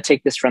to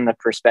take this from the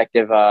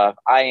perspective of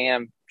I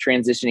am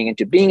transitioning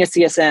into being a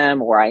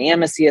CSM, or I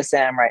am a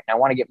CSM, right? And I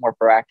want to get more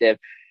proactive,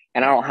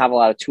 and I don't have a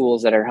lot of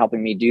tools that are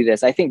helping me do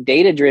this. I think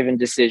data-driven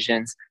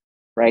decisions,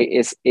 right,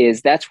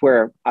 is that's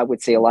where I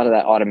would say a lot of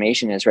that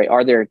automation is, right?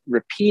 Are there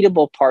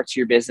repeatable parts of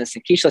your business?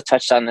 And Keisha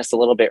touched on this a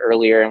little bit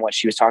earlier in what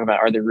she was talking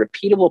about. Are there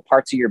repeatable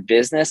parts of your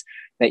business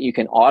that you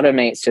can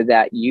automate so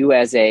that you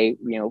as a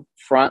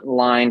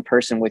frontline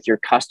person with your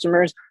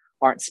customers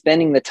aren't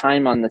spending the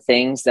time on the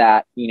things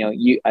that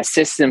a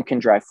system can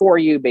drive for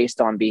you based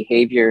on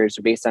behaviors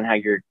or based on how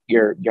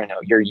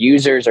your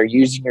users are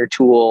using your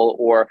tool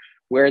or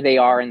where they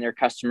are in their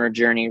customer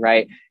journey,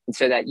 right? And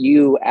so that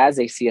you as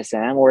a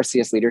CSM or a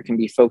CS leader can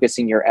be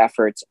focusing your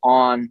efforts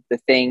on the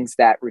things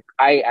that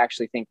I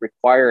actually think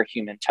require a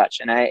human touch.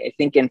 And I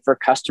think for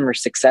customer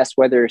success,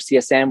 whether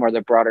CSM or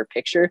the broader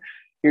picture,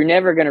 you're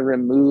never going to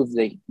remove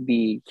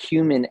the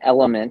human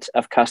element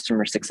of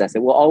customer success.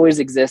 It will always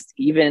exist,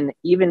 even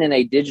in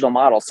a digital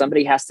model.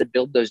 Somebody has to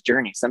build those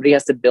journeys. Somebody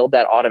has to build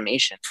that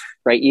automation,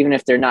 right? Even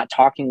if they're not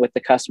talking with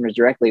the customers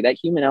directly, that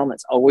human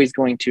element's always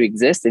going to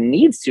exist and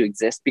needs to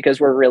exist because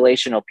we're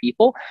relational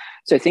people.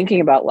 So thinking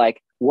about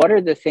what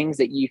are the things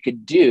that you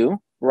could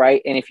do,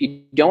 right? And if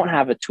you don't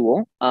have a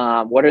tool,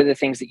 what are the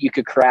things that you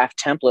could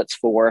craft templates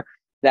for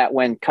that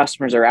when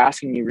customers are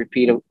asking you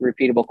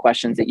repeatable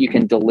questions that you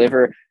can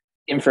deliver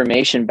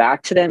information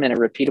back to them in a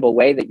repeatable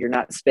way, that you're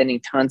not spending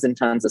tons and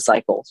tons of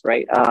cycles,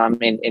 right?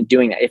 And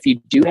doing that. If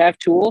you do have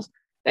tools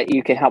that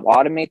you can help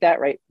automate that,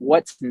 right?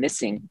 What's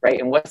missing,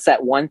 right? And what's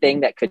that one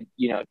thing that could,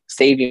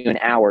 save you an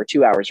hour,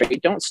 2 hours,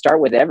 right? Don't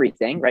start with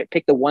everything, right?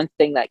 Pick the one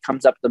thing that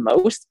comes up the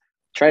most,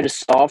 try to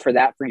solve for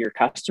that for your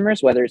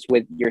customers, whether it's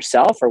with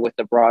yourself or with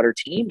the broader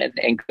team,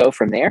 and go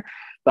from there.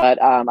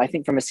 But I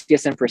think from a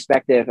CSM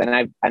perspective,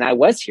 and I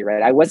was here,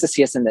 right? I was a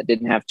CSM that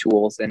didn't have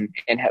tools and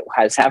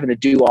was having to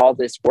do all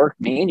this work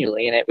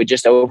manually. And it would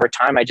just, over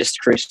time, I just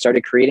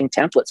started creating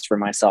templates for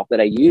myself that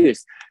I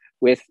used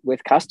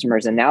with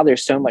customers. And now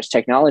there's so much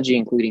technology,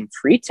 including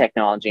free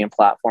technology and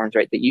platforms,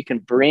 right, that you can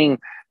bring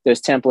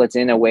those templates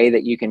in a way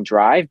that you can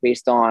drive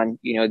based on,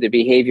 the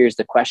behaviors,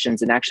 the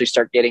questions, and actually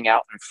start getting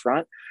out in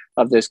front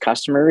of those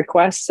customer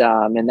requests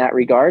in that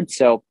regard.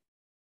 So,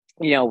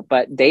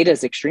 but data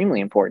is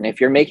extremely important.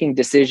 If you're making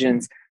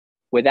decisions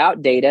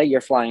without data, you're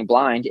flying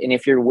blind. And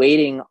if you're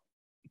waiting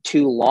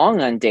too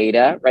long on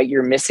data, right,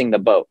 you're missing the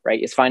boat,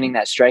 right? It's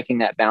striking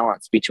that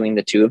balance between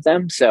the two of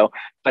them. So,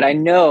 but I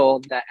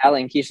know that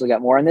Allie and Keisha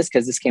got more on this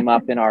because this came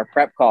up in our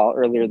prep call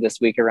earlier this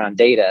week around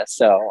data.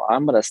 So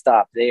I'm going to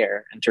stop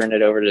there and turn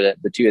it over to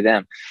the two of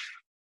them.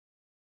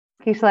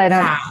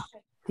 Keisha,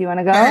 do you want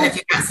to go? Go ahead if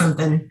you got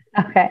something.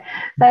 Okay.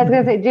 So I was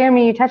going to say,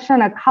 Jeremy, you touched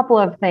on a couple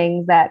of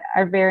things that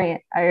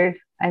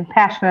I'm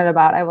passionate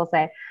about, I will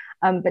say.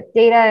 But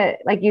data,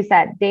 like you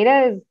said,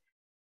 data is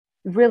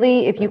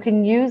really, if you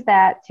can use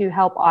that to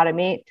help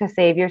automate, to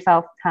save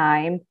yourself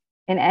time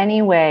in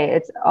any way,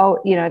 it's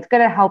going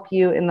to help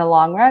you in the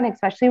long run,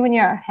 especially when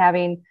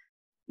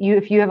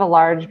if you have a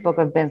large book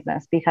of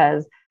business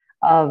because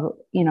of,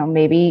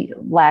 maybe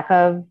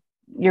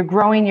you're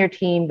growing your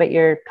team, but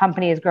your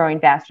company is growing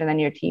faster than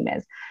your team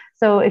is.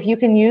 So if you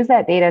can use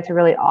that data to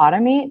really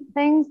automate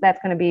things,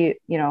 that's going to be,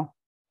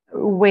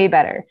 way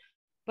better.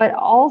 But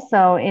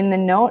also in the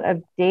note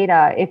of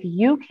data, if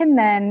you can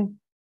then,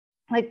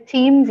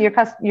 teams,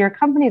 your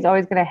company is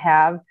always going to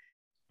have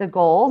the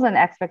goals and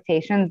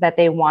expectations that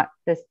they want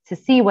to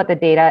see what the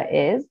data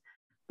is.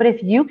 But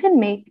if you can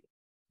make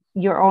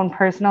your own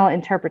personal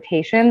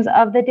interpretations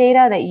of the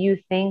data that you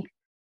think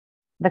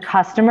the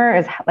customer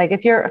is,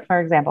 for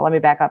example, let me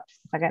back up just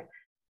a second.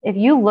 If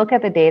you look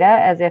at the data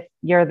as if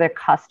you're the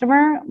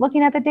customer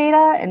looking at the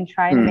data and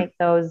trying to make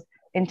those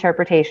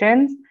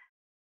interpretations,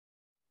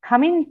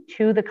 coming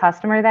to the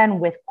customer then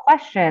with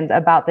questions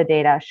about the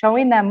data,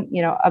 showing them,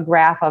 a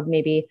graph of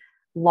maybe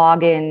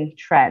login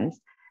trends.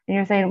 And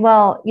you're saying,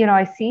 well,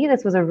 I see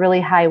this was a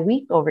really high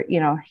week over,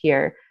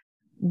 here.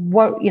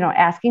 What,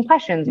 asking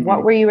questions,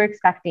 what were you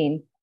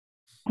expecting?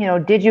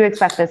 Did you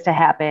expect this to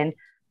happen?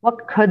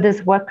 What could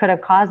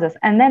have caused this?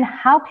 And then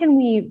how can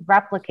we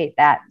replicate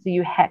that so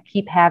you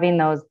keep having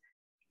those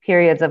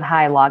periods of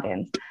high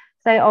logins?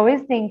 So I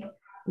always think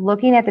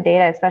looking at the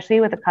data, especially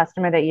with a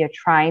customer that you're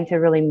trying to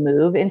really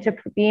move into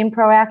being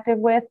proactive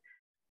with,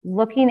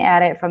 looking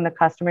at it from the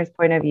customer's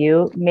point of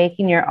view,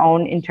 making your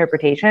own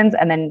interpretations,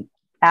 and then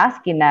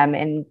asking them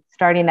and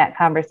starting that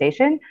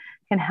conversation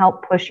can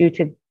help push you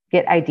to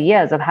get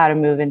ideas of how to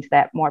move into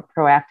that more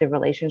proactive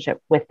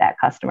relationship with that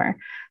customer.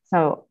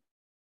 So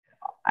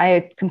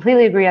I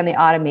completely agree on the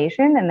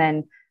automation, and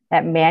then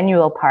that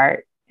manual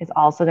part is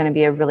also going to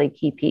be a really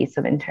key piece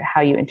of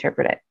how you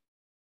interpret it.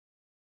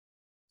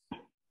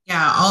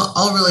 Yeah,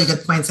 all really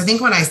good points. I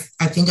think when I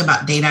think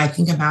about data, I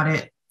think about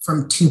it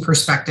from two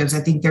perspectives.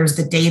 I think there's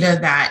the data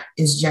that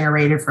is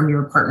generated from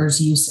your partner's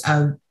use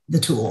of the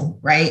tool,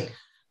 right?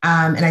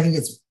 And I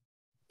think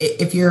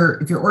if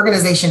your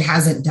organization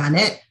hasn't done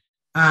it,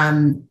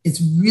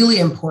 it's really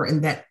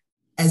important that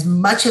as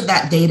much of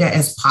that data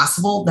as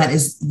possible that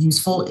is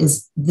useful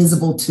is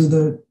visible to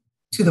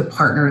the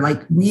partner.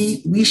 Like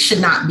we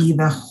should not be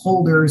the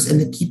holders and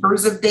the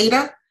keepers of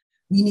data.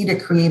 We need to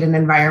create an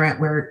environment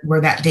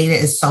where that data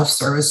is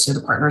self-service to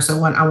the partner.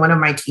 So on one of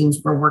my teams,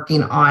 we're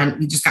working on,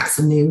 we just got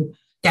some new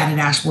data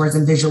dashboards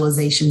and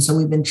visualization. So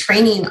we've been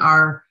training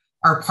our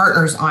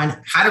partners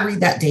on how to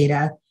read that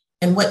data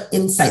and what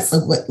insights,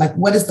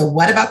 what is the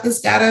what about this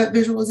data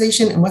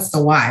visualization and what's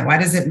the why? Why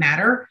does it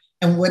matter?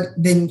 And what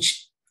then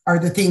are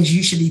the things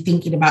you should be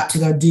thinking about to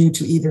go do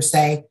to either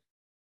say,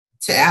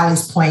 to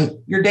Allie's point,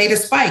 your data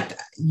spiked.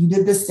 You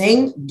did this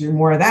thing, do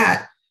more of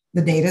that.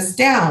 The data's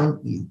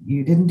down.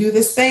 You didn't do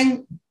this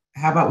thing.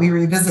 How about we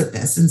revisit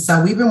this? And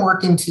so we've been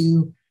working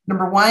to,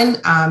 number one,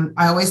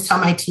 I always tell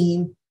my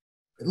team,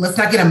 let's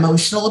not get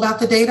emotional about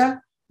the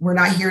data. We're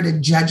not here to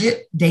judge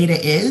it. Data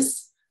is,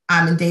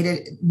 and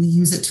data, we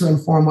use it to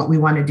inform what we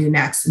want to do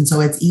next. And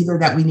so it's either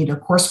that we need to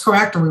course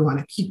correct or we want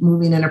to keep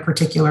moving in a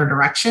particular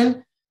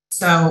direction.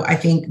 So I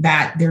think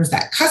that there's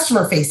that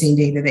customer facing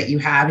data that you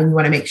have, and you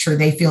want to make sure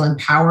they feel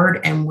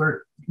empowered, and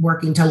we're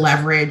working to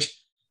leverage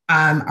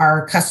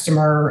our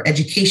customer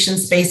education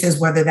spaces,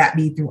 whether that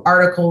be through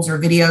articles or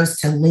videos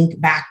to link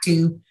back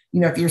to,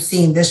 if you're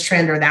seeing this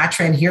trend or that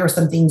trend, here are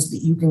some things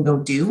that you can go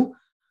do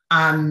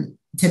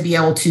to be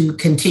able to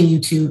continue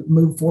to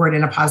move forward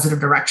in a positive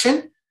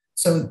direction.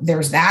 So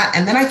there's that.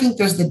 And then I think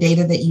there's the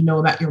data that you know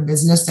about your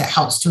business that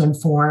helps to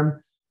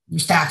inform your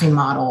staffing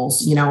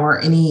models,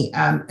 or any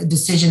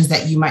decisions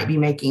that you might be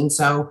making.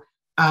 So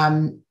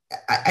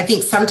I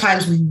think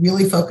sometimes we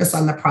really focus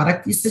on the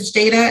product usage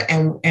data,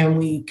 and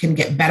we can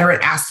get better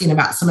at asking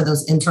about some of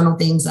those internal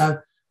things of,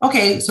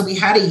 okay, so we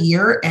had a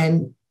year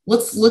and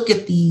let's look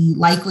at the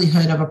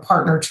likelihood of a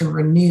partner to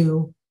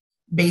renew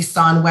based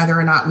on whether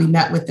or not we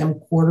met with them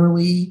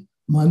quarterly,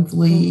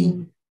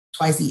 monthly,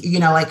 twice a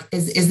year.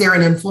 Is there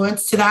an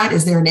influence to that?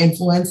 Is there an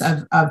influence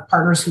of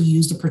partners who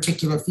used a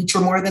particular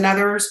feature more than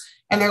others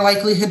and their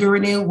likelihood to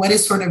renew? What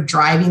is sort of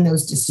driving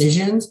those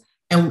decisions?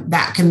 And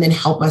that can then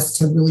help us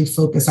to really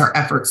focus our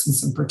efforts in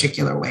some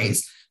particular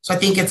ways. So I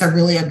think it's a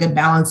good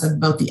balance of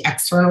both the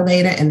external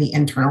data and the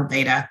internal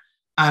data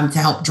to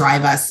help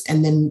drive us.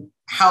 And then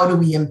how do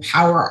we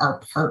empower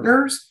our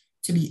partners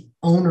to be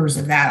owners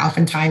of that?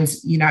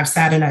 Oftentimes, I've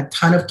sat in a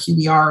ton of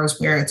QBRs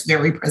where it's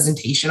very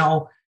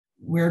presentational.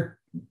 We're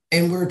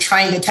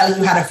trying to tell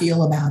you how to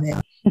feel about it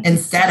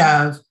instead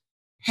of,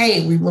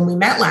 hey, when we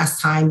met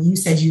last time, you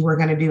said you were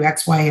going to do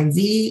X, Y, and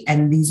Z,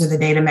 and these are the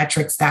data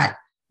metrics that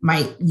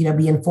might,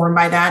 be informed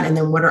by that. And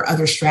then what are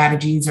other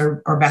strategies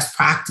or best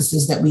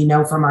practices that we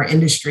know from our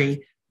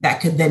industry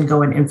that could then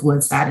go and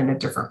influence that in a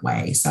different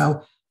way?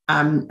 So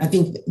I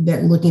think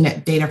that looking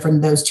at data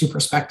from those two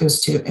perspectives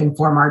to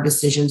inform our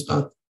decisions,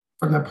 both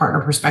from the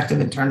partner perspective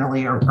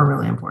internally, are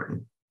really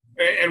important.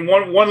 And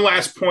one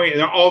last point,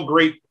 and all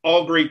great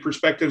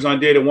perspectives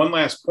on data. One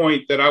last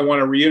point that I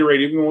want to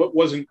reiterate, even though it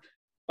wasn't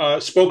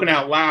spoken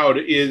out loud,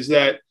 is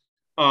that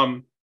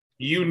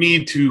you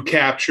need to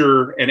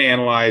capture and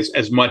analyze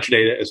as much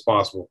data as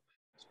possible.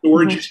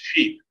 Storage is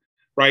cheap,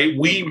 right?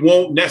 We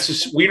don't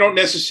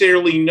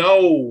necessarily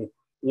know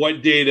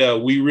what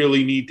data we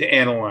really need to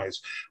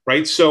analyze,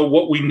 right? So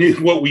what we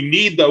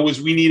need though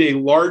is we need a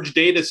large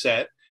data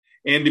set,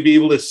 and to be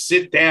able to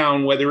sit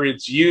down, whether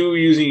it's you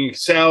using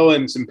Excel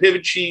and some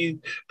pivot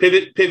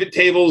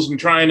tables and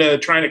trying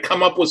to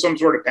come up with some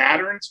sort of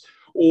patterns,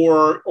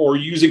 or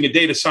using a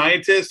data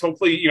scientist.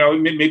 Hopefully,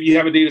 maybe you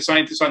have a data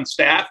scientist on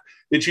staff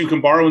that you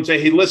can borrow and say,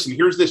 hey, listen,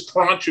 here's this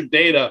tranche of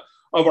data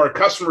of our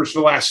customers for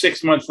the last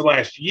 6 months, the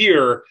last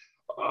year.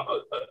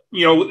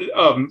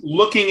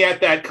 Looking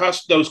at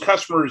those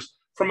customers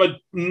from a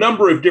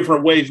number of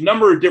different ways,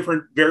 number of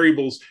different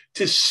variables,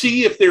 to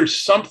see if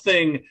there's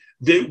something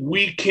that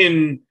we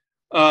can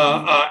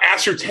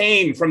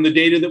ascertain from the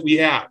data that we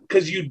have,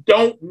 because you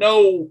don't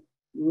know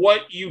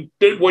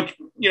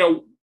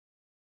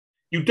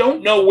you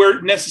don't know where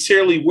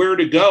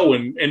to go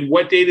and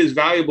what data is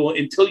valuable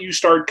until you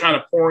start kind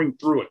of pouring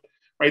through it,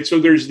 right? So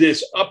there's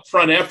this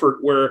upfront effort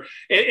where,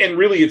 and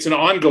really it's an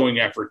ongoing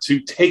effort to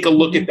take a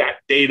look at that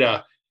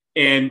data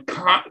and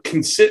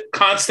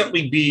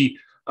constantly be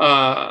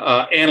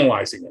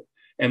analyzing it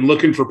and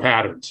looking for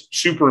patterns.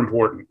 Super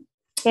important.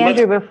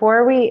 Andrew,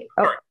 before we,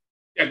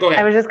 yeah, go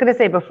ahead. I was just going to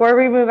say, before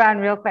we move on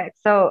real quick.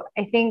 So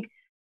I think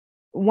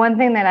one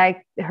thing that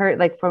I heard,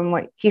 from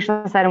what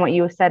Keisha said and what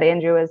you said,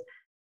 Andrew, is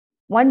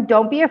one,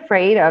 don't be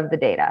afraid of the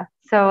data.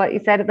 So you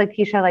said,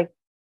 Keisha,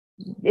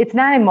 it's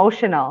not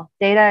emotional.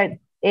 Data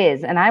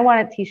is, and I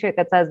want a t-shirt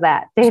that says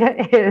that data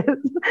is,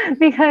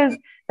 because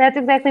that's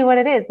exactly what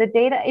it is. The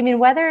data,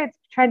 whether it's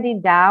trending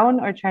down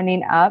or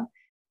trending up,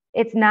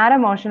 it's not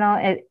emotional.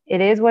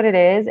 It is what it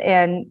is.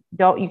 And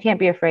you can't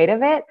be afraid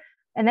of it.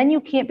 And then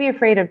you can't be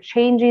afraid of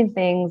changing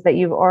things that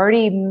you've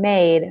already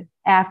made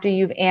after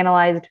you've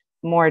analyzed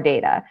more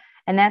data.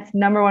 And that's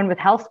number one with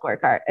health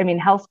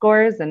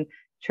scores and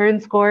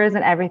churn scores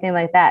and everything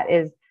like that,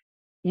 is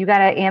you got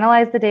to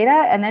analyze the data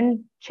and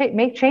then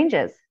make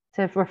changes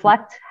to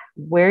reflect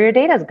where your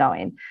data is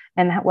going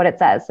and what it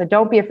says. So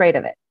don't be afraid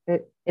of it.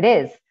 It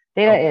is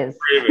Data is.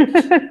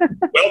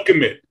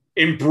 Welcome it.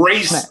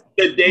 Embrace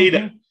the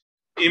data.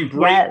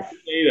 Embrace the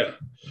data.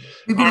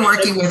 We've been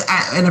working with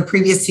in a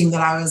previous team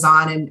that I was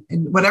on,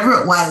 and whatever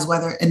it was,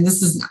 and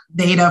this is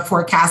data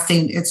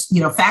forecasting, it's,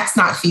 facts,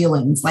 not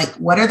feelings. Like,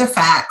 what are the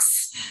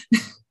facts?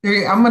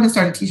 I'm going to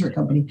start a t-shirt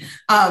company.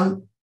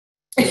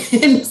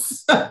 And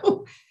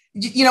so,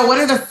 what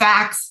are the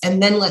facts?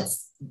 And then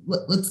let's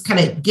kind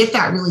of get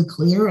that really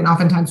clear. And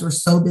oftentimes we're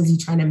so busy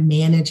trying to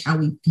manage how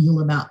we feel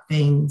about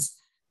things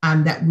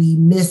that we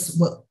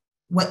miss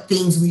what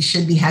things we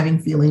should be having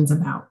feelings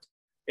about.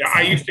 Yeah, so.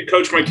 I used to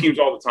coach my teams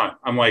all the time.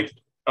 I'm like,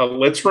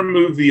 let's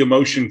remove the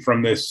emotion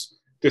from this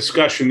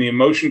discussion, the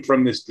emotion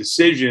from this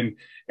decision,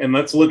 and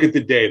let's look at the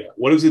data.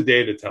 What does the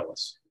data tell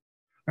us?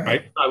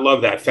 Right? I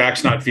love that.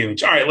 Facts, not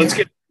feelings. All right, let's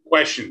get to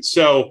questions.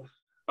 So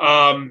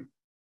our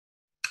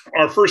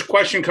first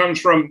question comes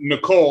from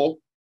Nicole.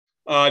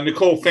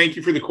 Nicole, thank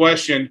you for the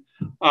question.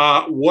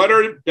 What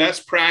are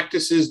best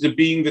practices to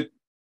being the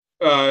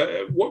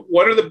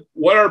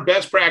what are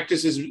best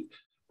practices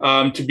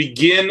to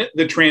begin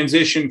the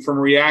transition from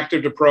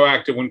reactive to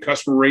proactive when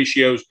customer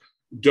ratios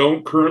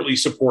don't currently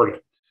support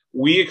it?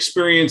 We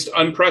experienced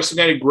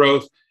unprecedented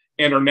growth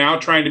and are now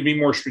trying to be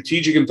more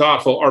strategic and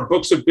thoughtful. Our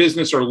books of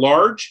business are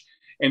large,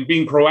 and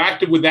being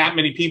proactive with that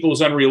many people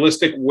is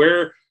unrealistic.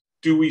 Where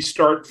do we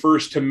start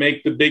first to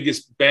make the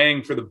biggest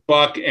bang for the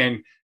buck?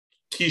 And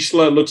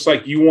Kishla, looks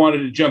like you wanted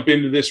to jump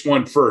into this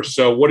one first.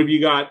 So what have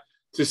you got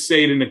to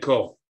say to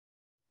Nicole?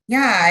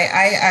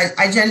 Yeah,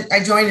 I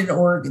joined an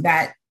org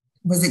that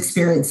was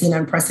experiencing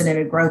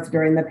unprecedented growth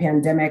during the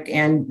pandemic,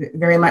 and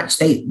very much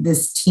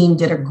this team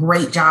did a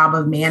great job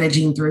of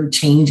managing through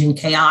change and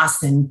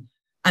chaos and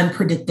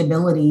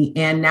unpredictability.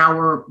 And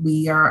now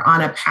we are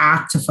on a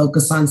path to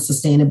focus on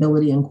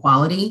sustainability and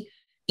quality.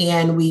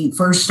 And we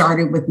first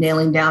started with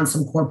nailing down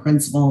some core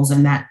principles,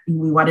 and that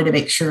we wanted to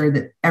make sure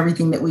that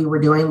everything that we were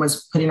doing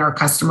was putting our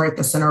customer at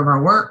the center of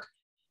our work.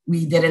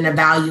 We did an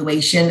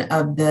evaluation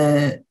of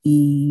the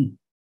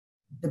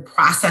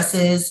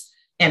processes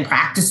and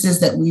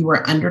practices that we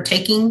were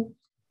undertaking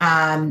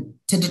to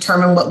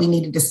determine what we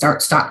needed to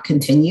start, stop,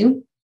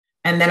 continue.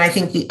 And then I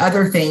think the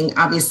other thing,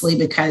 obviously,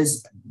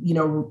 because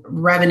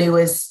revenue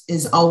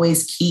is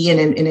always key, and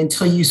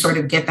until you sort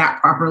of get that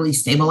properly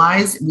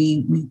stabilized,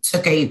 we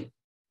took a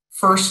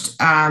first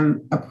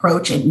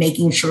approach at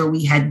making sure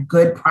we had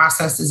good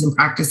processes and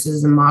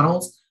practices and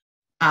models,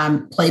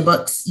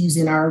 playbooks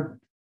using our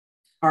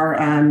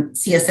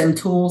CSM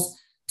tools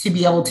to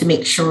be able to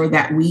make sure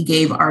that we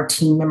gave our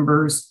team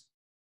members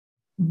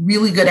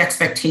really good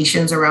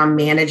expectations around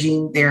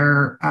managing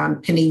their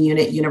pending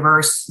unit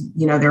universe,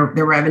 their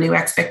revenue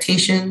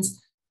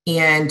expectations.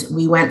 And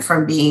we went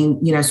from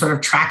being, sort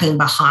of tracking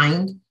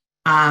behind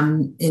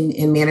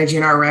in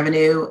managing our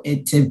revenue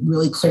to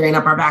really clearing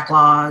up our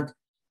backlog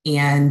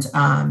and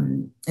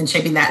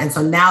shaping that. And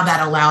so now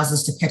that allows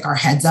us to pick our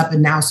heads up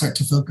and now start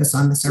to focus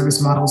on the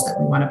service models that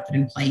we want to put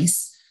in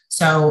place.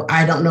 So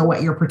I don't know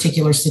what your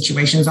particular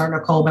situations are,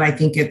 Nicole, but I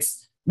think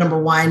it's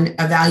number one,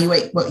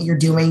 evaluate what you're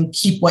doing,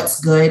 keep what's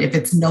good. If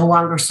it's no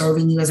longer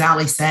serving you, as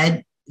Ali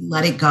said,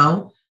 let it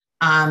go.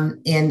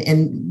 And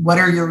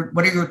what's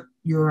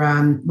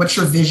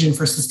your vision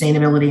for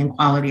sustainability and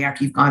quality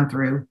after you've gone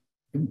through,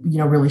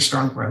 really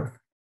strong growth?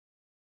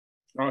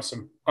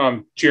 Awesome.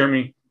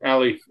 Jeremy,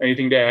 Ali,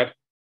 anything to add?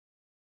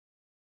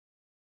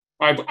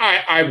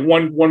 I've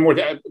one more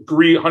to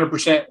agree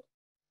 100%.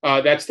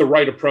 That's the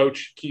right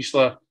approach,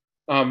 Kishla.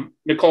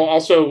 Nicole,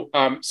 also,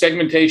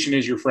 segmentation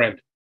is your friend,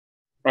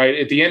 right?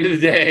 At the end of the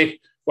day,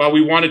 while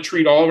we want to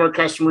treat all of our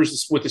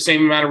customers with the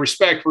same amount of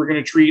respect, we're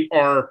going to treat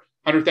our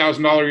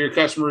 $100,000 a year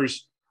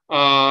customers,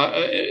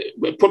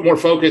 put more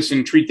focus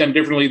and treat them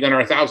differently than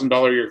our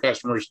 $1,000 a year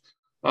customers.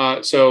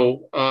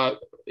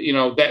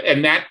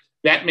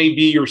 That may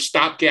be your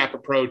stopgap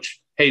approach.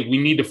 Hey, we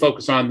need to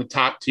focus on the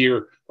top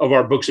tier of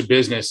our books of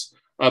business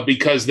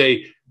because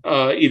they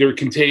either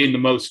contain the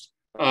most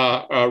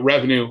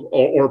revenue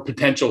or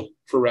potential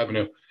for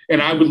revenue.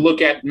 And I would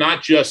look at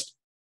not just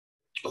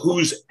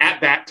who's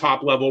at that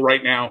top level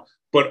right now,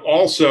 but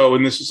also,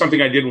 and this is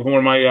something I did with one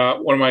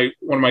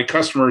of my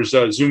customers,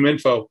 Zoom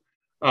Info,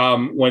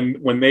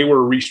 when they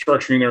were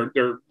restructuring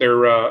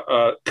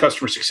their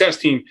customer success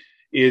team,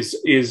 is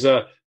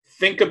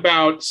think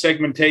about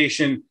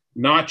segmentation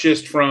not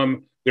just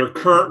from their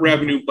current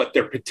revenue, but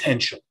their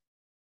potential.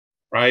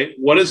 Right?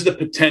 What is the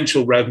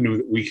potential revenue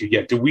that we could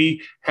get? Do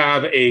we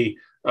have an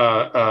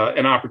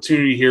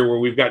opportunity here where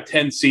we've got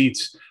 10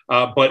 seats,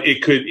 but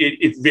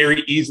it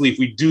very easily, if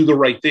we do the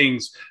right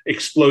things,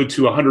 explode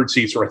to 100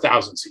 seats or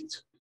 1,000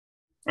 seats,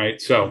 right?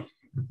 So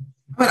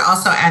I would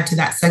also add to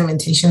that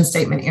segmentation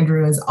statement,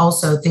 Andrew, is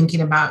also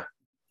thinking about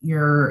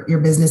your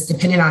business,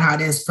 depending on how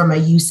it is, from a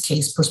use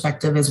case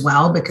perspective as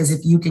well, because if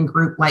you can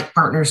group like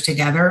partners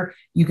together,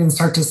 you can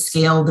start to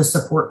scale the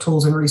support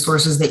tools and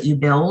resources that you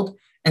build.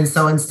 And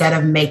so instead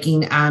of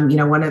making,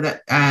 one of the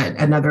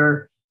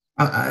another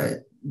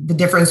the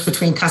difference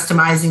between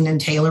customizing and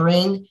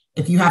tailoring.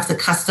 If you have to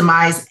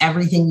customize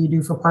everything you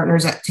do for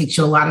partners, that takes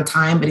you a lot of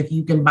time. But if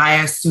you can buy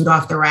a suit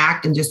off the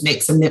rack and just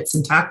make some nips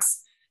and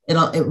tucks,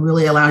 it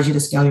really allows you to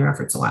scale your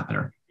efforts a lot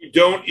better.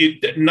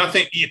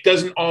 It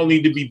doesn't all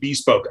need to be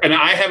bespoke. And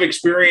I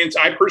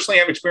personally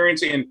have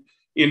experience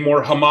in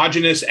more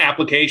homogeneous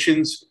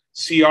applications,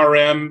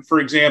 CRM, for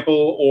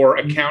example, or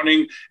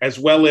accounting, as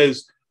well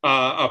as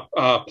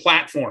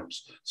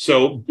platforms.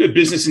 So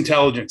business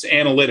intelligence,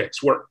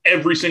 analytics, where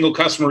every single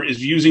customer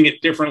is using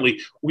it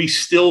differently. We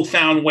still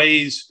found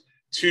ways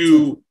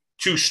to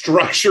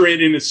structure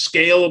it in a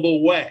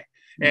scalable way.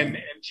 And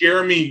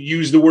Jeremy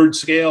used the word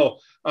scale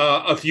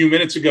a few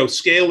minutes ago.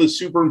 Scale is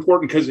super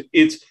important because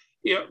it's,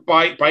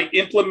 by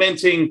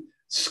implementing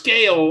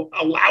scale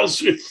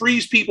it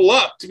frees people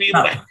up to be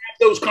able to have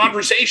those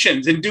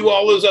conversations and do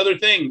all those other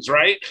things,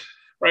 right?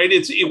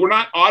 We're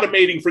not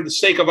automating for the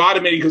sake of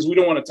automating because we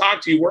don't want to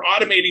talk to you. We're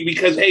automating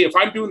because, hey, if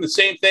I'm doing the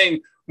same thing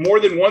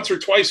more than once or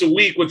twice a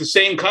week with the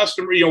same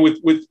customer,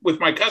 with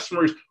my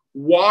customers,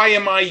 why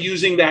am I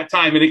using that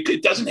time? And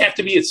it doesn't have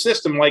to be a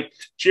system like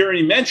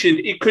Jeremy mentioned.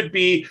 It could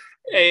be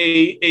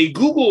a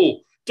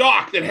Google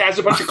Doc that has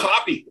a bunch of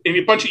copy and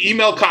a bunch of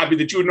email copy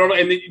that you would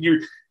normally, and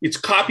then it's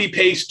copy,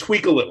 paste,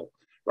 tweak a little,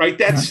 right?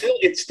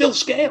 It's still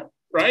scale,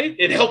 right?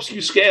 It helps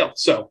you scale.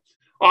 So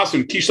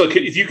awesome. Keishla,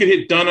 if you could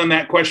hit done on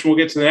that question, we'll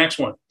get to the next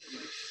one.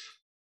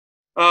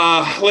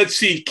 Let's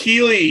see.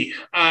 Keely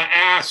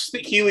asked,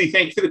 thank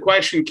you for the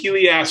question.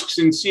 Keely asks,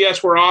 in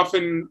CS,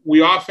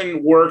 we often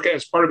work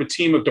as part of a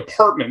team of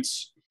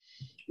departments.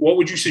 What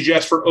would you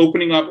suggest for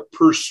opening up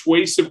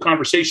persuasive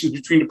conversations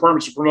between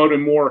departments to promote a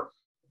more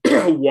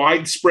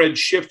widespread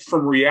shift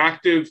from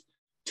reactive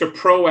to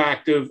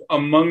proactive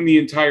among the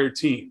entire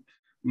team?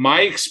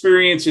 My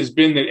experience has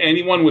been that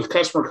anyone with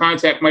customer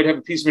contact might have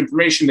a piece of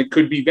information that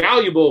could be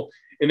valuable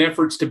in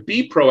efforts to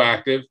be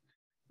proactive.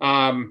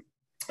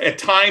 At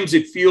times,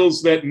 it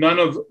feels that none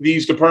of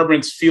these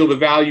departments feel the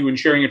value in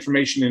sharing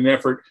information in an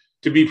effort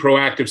to be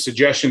proactive.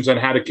 Suggestions on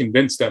how to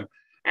convince them.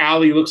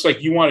 Allie, looks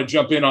like you want to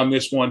jump in on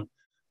this one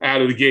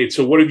out of the gate.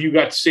 So what have you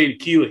got to say to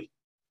Keely?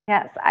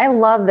 Yes, I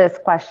love this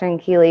question,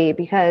 Keely,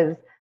 because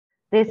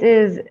this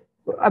is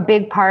a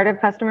big part of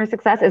customer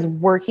success, is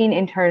working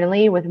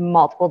internally with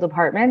multiple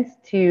departments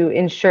to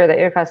ensure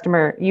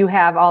that you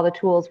have all the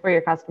tools for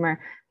your customer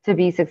to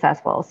be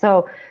successful.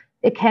 So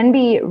it can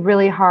be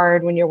really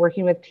hard when you're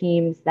working with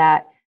teams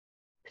that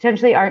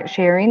potentially aren't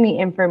sharing the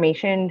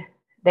information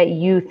that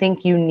you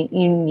think you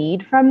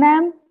need from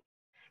them.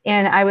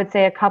 And I would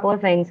say a couple of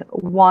things.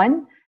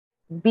 One,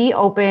 be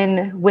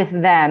open with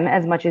them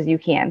as much as you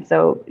can.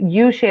 So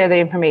you share the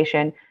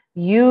information,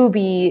 you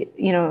be,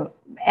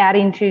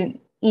 adding to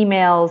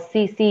emails,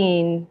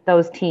 CCing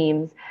those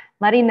teams,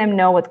 letting them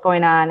know what's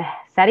going on,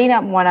 setting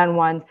up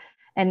one-on-ones,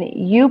 and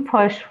you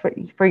push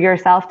for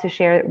yourself to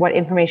share what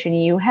information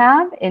you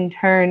have, in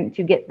turn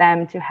to get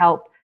them to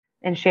help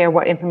and share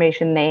what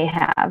information they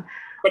have.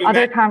 But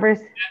I'm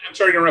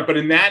sorry to interrupt, but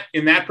in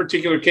that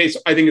particular case,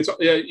 I think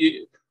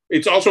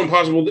it's also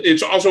impossible.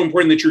 It's also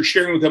important that you're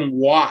sharing with them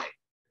why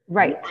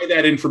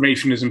that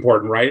information is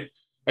important, right?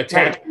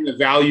 Attaching the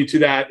value to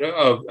that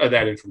of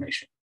that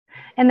information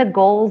and the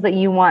goals that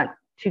you want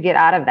to get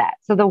out of that.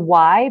 So the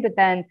why, but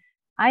then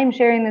I'm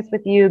sharing this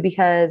with you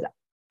because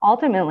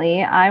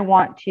ultimately I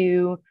want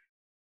to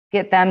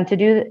get them to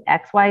do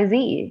X, Y,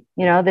 Z.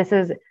 This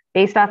is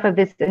based off of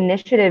this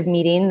initiative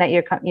meeting that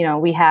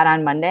we had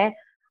on Monday.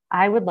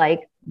 I would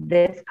like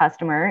this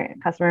customer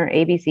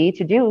ABC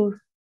to do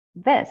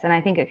this. And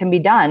I think it can be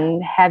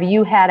done. Have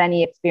you had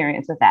any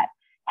experience with that?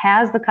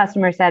 Has the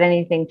customer said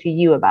anything to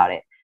you about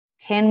it?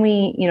 Can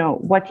we,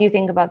 what do you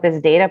think about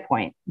this data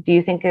point? Do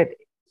you think it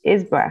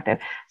is proactive?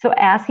 So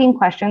asking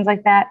questions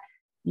like that,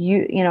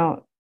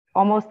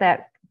 almost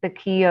the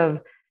key of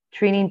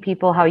treating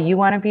people how you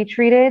want to be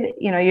treated.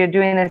 You're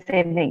doing the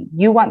same thing.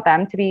 You want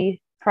them to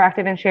be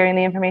proactive in sharing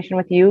the information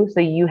with you. So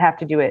you have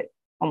to do it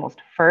almost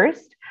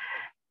first.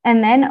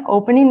 And then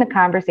opening the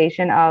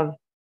conversation of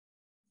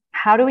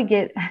how do we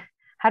get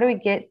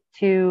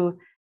to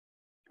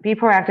be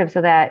proactive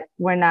so that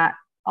we're not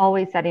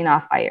always setting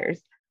off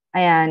fires.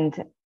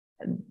 And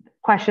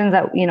questions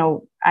that,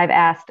 I've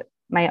asked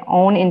my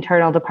own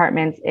internal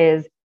departments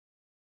is,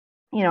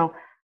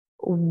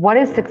 what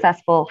is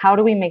successful? How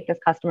do we make this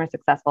customer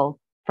successful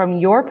from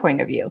your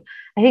point of view?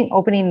 I think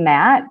opening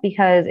that,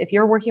 because if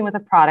you're working with a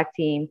product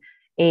team,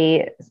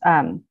 a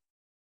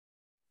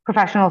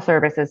professional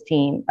services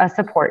team, a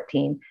support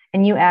team,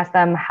 and you ask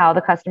them how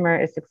the customer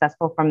is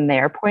successful from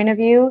their point of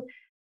view,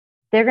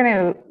 they're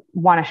going to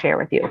want to share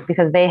with you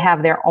because they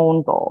have their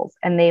own goals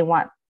and they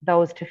want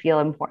those to feel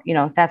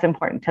important. That's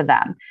important to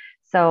them.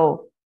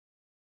 So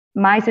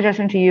my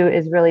suggestion to you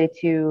is really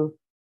to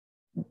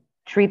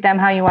treat them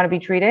how you want to be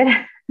treated.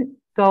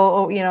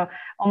 Go,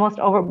 almost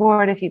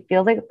overboard if you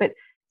feel like, but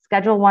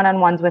schedule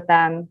one-on-ones with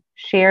them,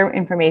 share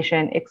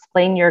information,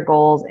 explain your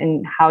goals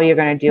and how you're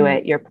going to do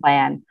it, your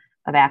plan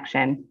of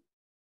action,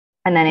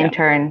 and then in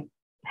turn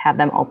have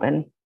them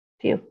open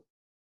to you.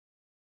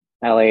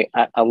 Allie,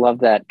 I love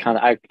that kind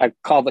of, I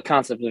call the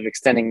concept of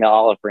extending the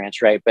olive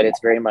branch, right? But it's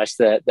very much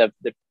the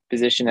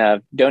position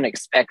of don't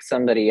expect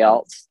somebody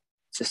else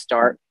to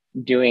start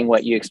doing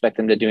what you expect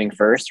them to doing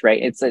first,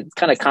 right? It's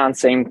kind of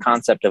same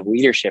concept of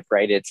leadership,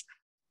 right? It's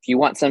if you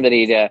want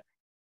somebody to,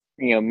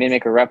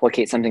 mimic or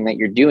replicate something that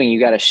you're doing, you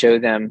got to show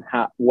them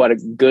what a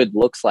good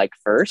looks like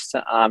first,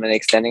 and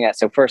extending that.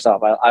 So first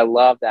off, I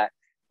love that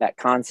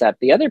concept.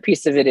 The other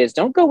piece of it is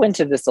don't go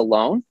into this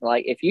alone.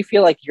 Like if you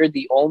feel like you're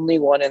the only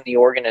one in the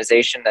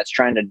organization that's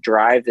trying to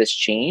drive this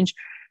change,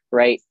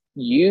 right?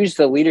 Use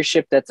the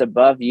leadership that's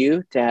above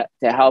you to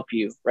help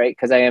you, right?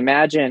 Because I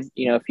imagine,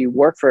 if you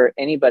work for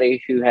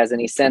anybody who has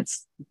any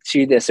sense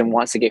to this and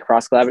wants to get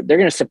cross collaborative, they're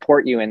going to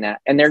support you in that,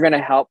 and they're going to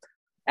help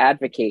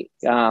advocate.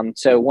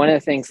 So one of the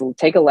things,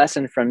 take a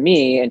lesson from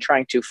me and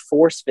trying to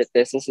force fit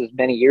this. This was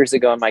many years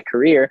ago in my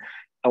career.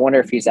 I wonder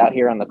if he's out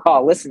here on the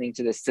call listening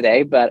to this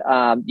today, but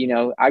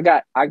I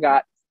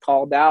got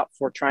called out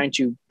for trying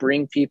to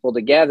bring people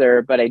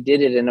together, but I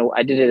did it in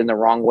the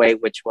wrong way,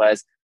 which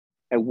was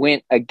I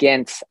went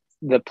against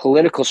the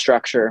political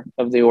structure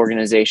of the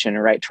organization,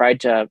 right? Tried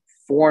to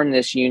form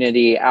this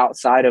unity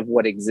outside of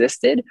what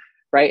existed,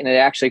 right? And it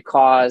actually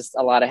caused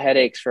a lot of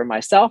headaches for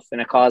myself, and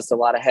it caused a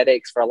lot of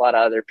headaches for a lot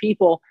of other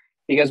people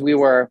because we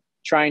were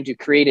trying to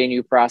create a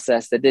new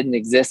process that didn't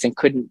exist and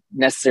couldn't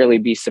necessarily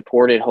be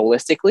supported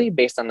holistically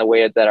based on the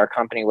way that our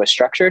company was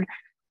structured.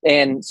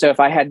 And so if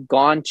I had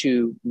gone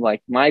to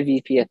like my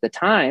VP at the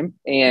time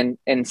and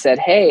said,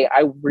 hey,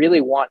 I really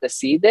want to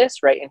see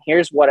this, right? And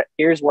here's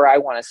where I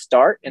want to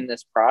start in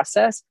this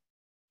process,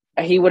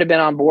 he would have been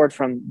on board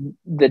from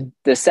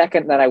the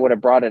second that I would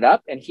have brought it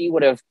up, and he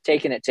would have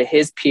taken it to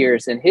his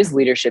peers and his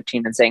leadership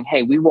team and saying,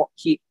 hey,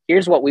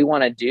 here's what we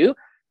want to do.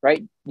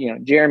 Right.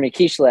 Jeremy,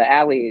 Keishla,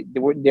 Allie,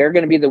 they're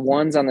going to be the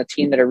ones on the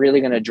team that are really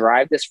going to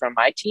drive this from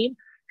my team.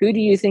 Who do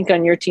you think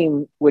on your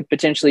team would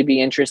potentially be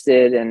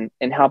interested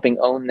in helping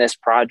own this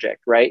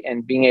project? Right.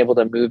 And being able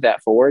to move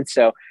that forward.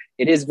 So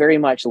it is very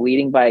much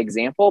leading by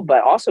example,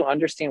 but also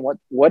understand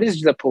what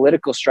is the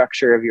political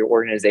structure of your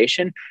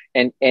organization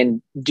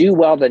and do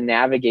well to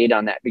navigate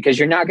on that, because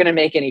you're not going to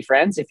make any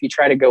friends if you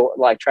try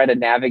to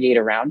navigate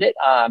around it.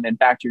 In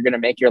fact, you're going to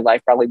make your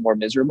life probably more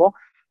miserable.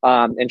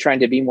 And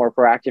trying to be more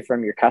proactive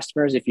from your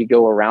customers if you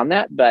go around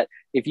that. But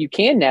if you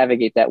can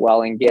navigate that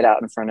well and get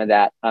out in front of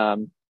that, I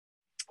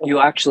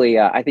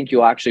think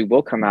you actually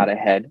will come out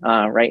ahead,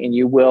 right? And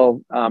you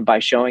will, by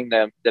showing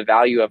the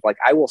value of like,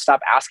 I will stop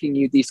asking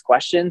you these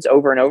questions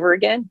over and over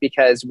again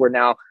because we're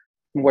now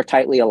more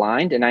tightly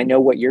aligned and I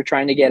know what you're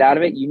trying to get out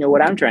of it. You know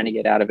what I'm trying to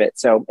get out of it.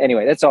 So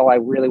anyway, that's all I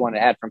really want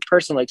to add from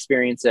personal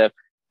experience of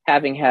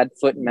having had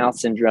foot and mouth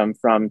syndrome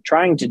from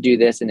trying to do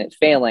this and it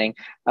failing.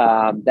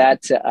 Don't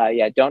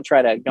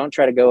try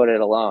to go at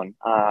it alone,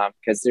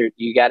 because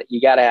you got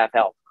to have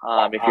help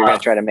if you're going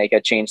to try to make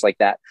a change like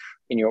that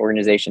in your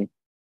organization.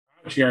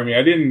 Jeremy,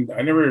 I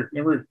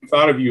never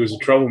thought of you as a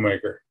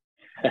troublemaker.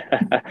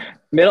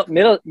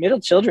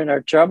 middle children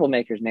are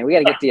troublemakers, man. We got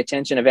to get the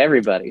attention of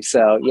everybody.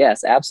 So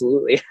yes,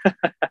 absolutely.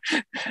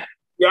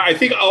 Yeah, I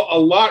think a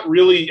lot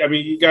really, I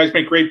mean, you guys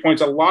make great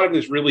points. A lot of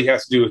this really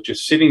has to do with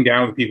just sitting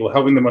down with people,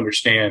 helping them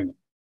understand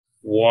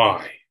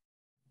why,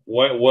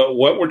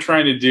 what we're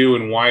trying to do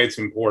and why it's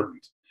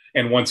important.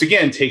 And once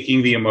again,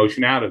 taking the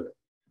emotion out of it.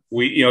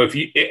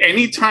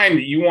 Anytime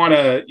that you want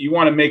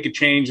to make a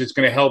change that's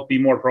going to help be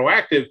more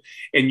proactive,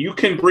 and you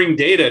can bring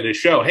data to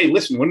show, hey,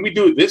 listen, when we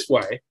do it this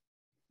way,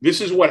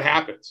 this is what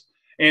happens.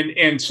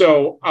 And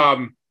so,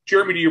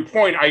 Jeremy, to your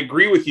point, I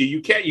agree with you.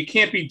 You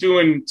can't be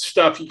doing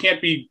stuff. You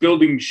can't be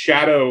building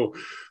shadow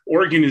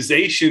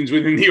organizations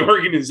within the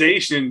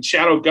organization,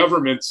 shadow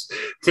governments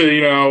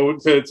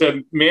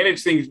to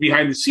manage things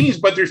behind the scenes.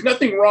 But there's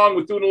nothing wrong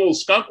with doing a little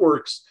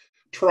skunkworks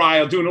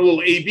trial, doing a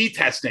little A/B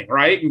testing,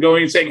 right? And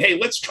going and saying, hey,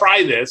 let's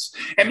try this.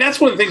 And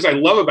that's one of the things I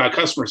love about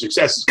customer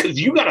success is because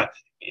we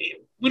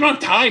don't have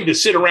time to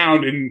sit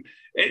around and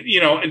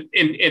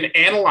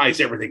analyze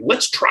everything.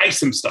 Let's try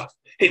some stuff.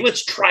 Hey,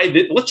 let's try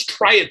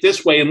it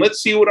this way and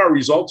let's see what our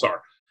results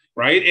are,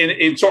 right?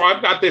 And so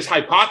I've got this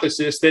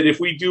hypothesis that if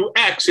we do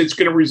X, it's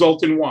going to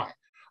result in Y.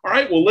 All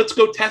right, well, let's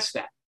go test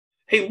that.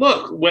 Hey,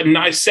 look, when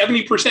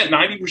 70%,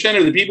 90%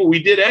 of the people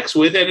we did X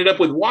with ended up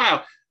with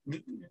Y,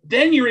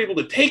 then you're able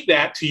to take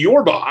that to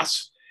your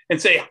boss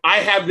and say, I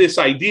have this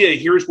idea.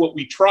 Here's what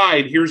we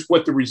tried. Here's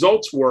what the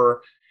results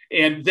were.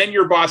 And then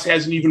your boss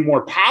has an even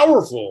more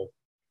powerful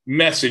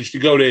message to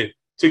go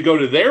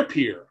to their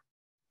peer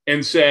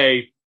and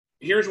say,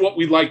 here's what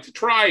we'd like to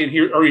try, and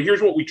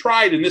here's what we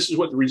tried, and this is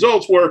what the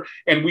results were,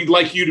 and we'd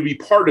like you to be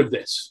part of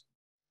this,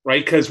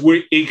 right?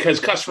 Because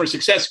customer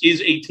success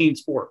is a team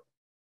sport.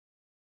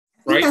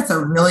 Right? I think that's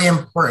a really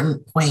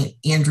important point,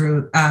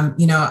 Andrew.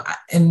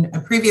 In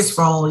a previous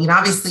role,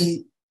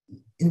 obviously,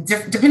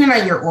 depending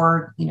on your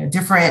org,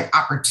 different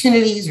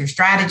opportunities or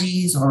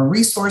strategies or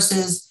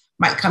resources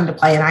might come to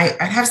play. And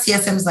I have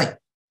CSMs like,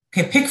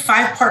 okay, pick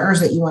 5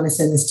 partners that you want to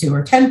send this to,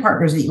 or 10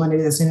 partners that you want to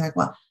do this. And they're like,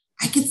 well,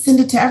 I could send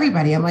it to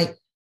everybody. I'm like,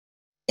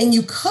 And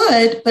you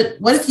could, but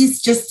what if you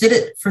just did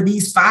it for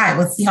these 5?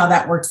 Let's see how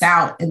that works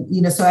out.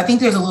 And, so I think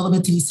there's a little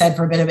bit to be said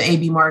for a bit of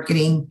A/B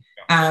marketing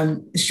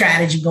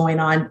strategy going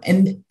on.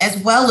 And as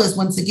well as,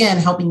 once again,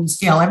 helping you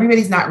scale.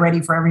 Everybody's not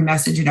ready for every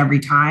message at every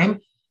time.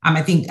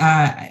 I think,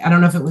 I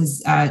don't know if it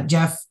was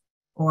Jeff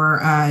or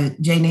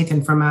Jay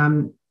Nathan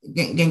from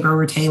Gain Grow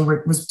Retain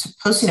was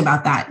posting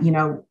about that.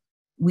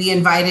 We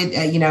invited,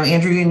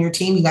 Andrew and your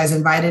team, you guys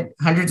invited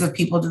hundreds of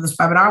people to this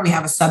webinar. We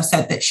have a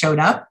subset that showed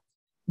up.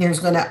 There's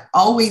going to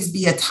always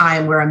be a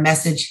time where a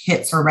message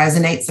hits or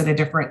resonates at a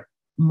different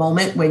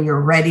moment when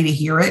you're ready to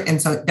hear it.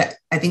 And so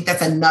I think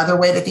that's another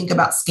way to think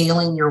about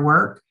scaling your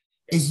work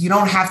is you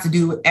don't have to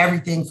do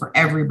everything for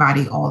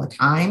everybody all the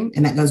time.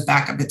 And that goes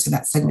back a bit to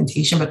that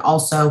segmentation, but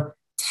also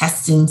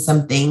testing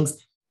some things,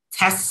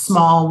 test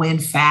small, win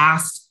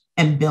fast,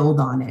 and build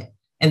on it.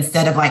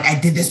 Instead of like, I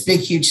did this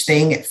big, huge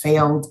thing, it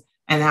failed,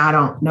 and I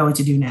don't know what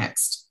to do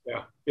next.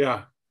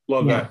 Yeah.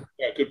 Love that.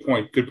 Yeah, good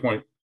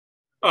point.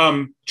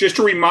 Just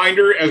a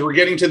reminder, as we're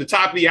getting to the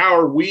top of the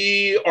hour,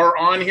 we are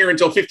on here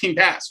until 15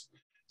 past.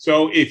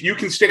 So if you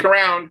can stick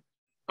around,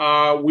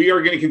 we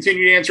are going to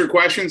continue to answer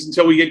questions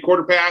until we get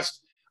quarter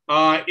past.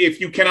 If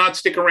you cannot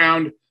stick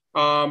around,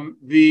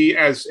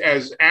 as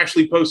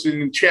Ashley posted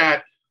in the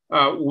chat,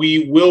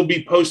 we will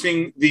be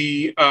posting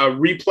the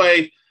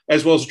replay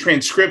as well as a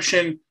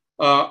transcription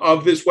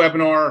of this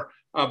webinar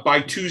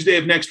by Tuesday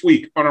of next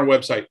week on our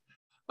website.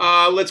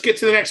 Let's get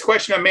to the next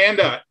question.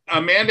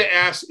 Amanda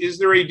asks, is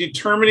there a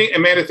determining,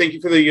 Amanda, thank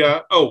you for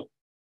the,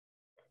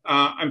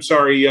 I'm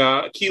sorry,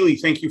 Keely,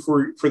 thank you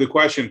for the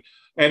question.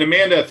 And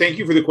Amanda, thank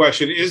you for the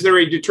question. Is there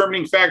a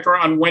determining factor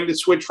on when to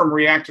switch from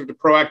reactive to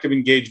proactive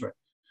engagement?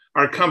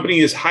 Our company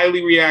is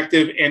highly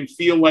reactive and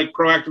feel like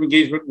proactive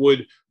engagement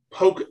would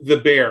poke the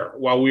bear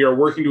while we are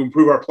working to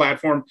improve our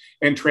platform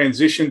and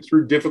transition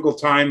through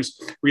difficult times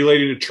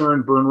related to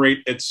churn, burn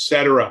rate,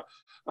 etc.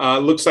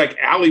 Looks like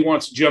Allie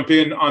wants to jump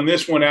in on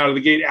this one out of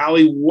the gate.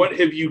 Allie, what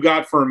have you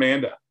got for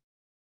Amanda?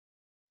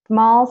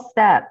 Small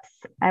steps,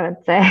 I would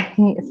say.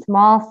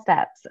 Small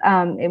steps.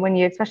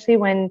 Especially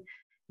when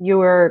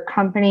your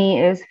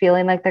company is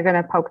feeling like they're going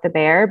to poke the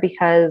bear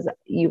because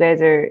you guys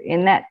are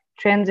in that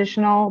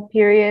transitional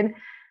period.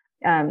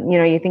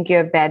 You think you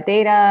have bad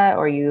data,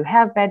 or you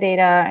have bad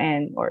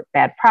data or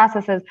bad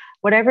processes,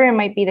 whatever it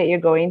might be that you're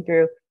going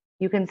through,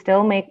 you can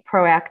still make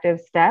proactive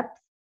steps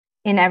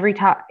in every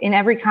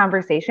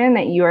conversation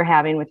that you are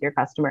having with your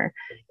customer.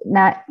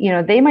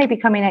 They might be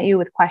coming at you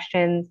with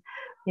questions,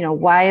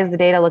 why is the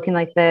data looking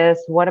like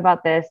this? What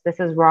about this? This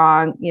is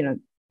wrong.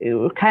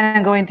 Kind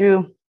of going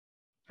through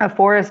a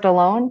forest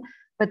alone,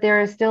 but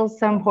there are still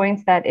some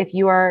points that if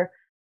you're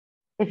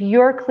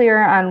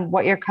clear on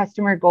what your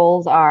customer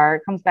goals are,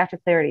 it comes back to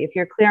clarity. If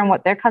you're clear on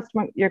what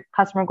your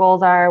customer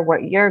goals are,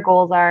 what your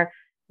goals are,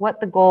 what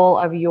the goal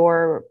of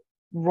your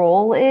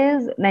role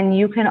is, then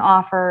you can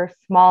offer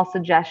small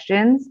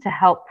suggestions to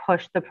help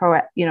push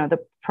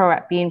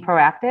being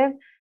proactive.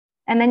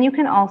 And then you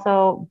can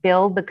also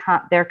build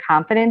their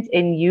confidence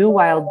in you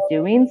while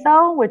doing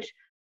so, which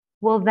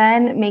will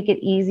then make it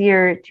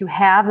easier to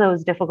have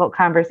those difficult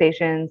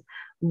conversations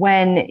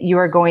when you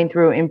are going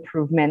through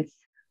improvements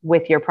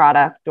with your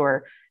product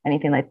or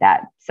anything like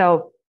that.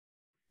 So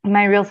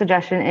my real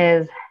suggestion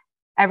is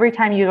every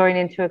time you're going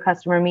into a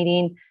customer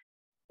meeting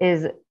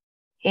is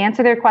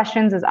answer their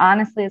questions as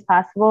honestly as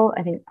possible.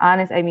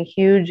 I'm a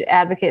huge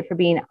advocate for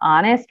being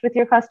honest with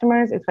your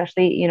customers,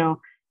 especially,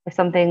 if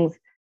something's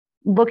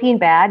looking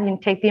bad, you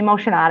take the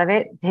emotion out of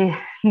it.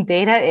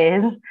 Data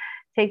is,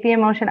 take the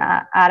emotion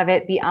out of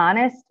it, be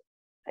honest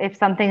if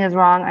something is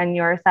wrong on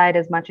your side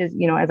as much as,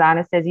 as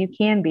honest as you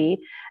can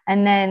be,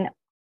 and then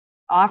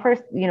offer,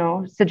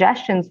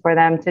 suggestions for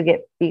them to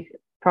be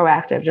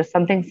proactive, just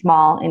something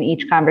small in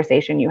each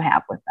conversation you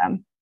have with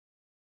them.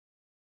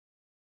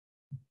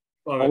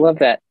 I love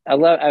that. I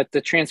love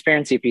the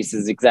transparency piece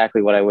is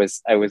exactly what I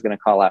was going to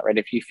call out, right?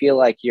 If you feel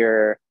like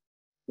you're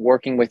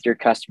working with your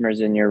customers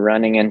and you're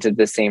running into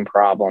the same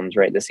problems,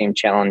 right? The same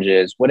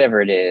challenges,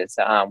 whatever it is,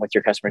 with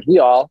your customers,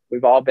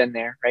 we've all been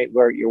there, right?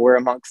 We're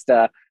amongst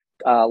a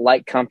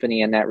like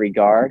company in that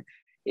regard.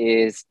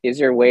 Is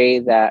there a way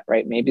that,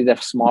 right, maybe the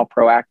small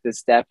proactive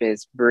step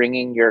is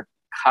bringing your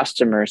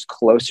customers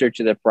closer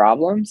to the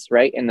problems,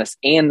 right? And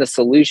the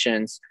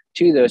solutions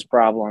to those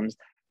problems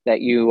that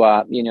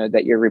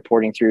that you're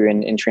reporting through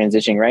and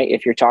transitioning, right?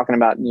 If you're talking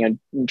about,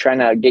 trying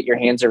to get your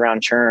hands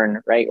around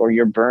churn, right? Or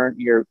your burn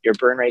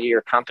rate of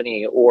your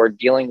company, or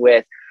dealing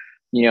with,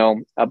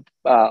 a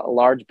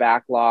large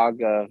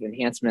backlog of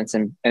enhancements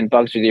and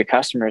bugs with your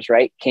customers,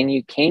 right? Can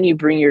you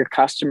bring your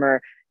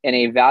customer in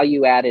a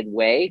value-added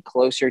way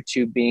closer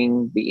to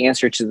being the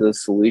answer to the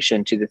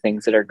solution to the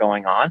things that are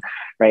going on,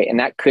 right? And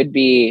that could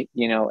be,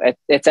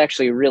 it's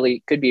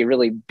actually could be a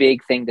really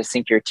big thing to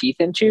sink your teeth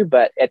into,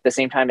 but at the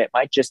same time, it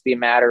might just be a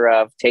matter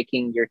of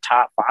taking your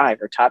top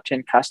 5 or top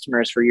 10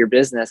 customers for your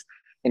business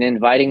and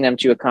inviting them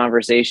to a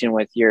conversation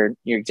with your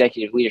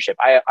executive leadership.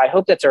 I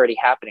hope that's already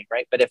happening,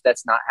 right? But if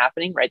that's not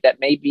happening, right, that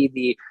may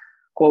be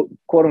quote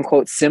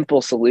unquote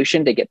simple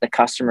solution to get the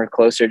customer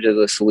closer to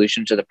the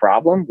solution to the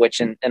problem, which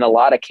in a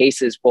lot of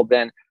cases will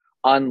then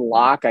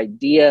unlock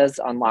ideas,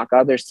 unlock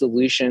other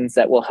solutions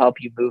that will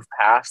help you move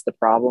past the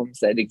problems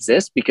that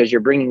exist, because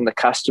you're bringing the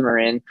customer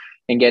in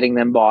and getting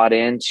them bought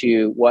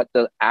into what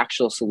the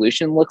actual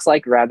solution looks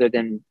like, rather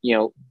than,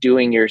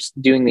 doing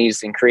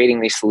these and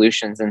creating these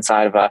solutions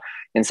inside of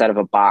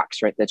a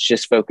box, right? That's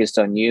just focused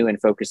on you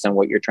and focused on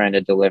what you're trying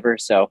to deliver.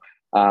 So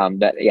I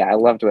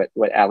loved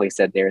what Ali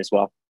said there as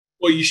well.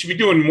 Well, you should be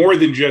doing more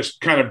than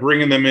just kind of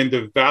bringing them in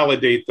to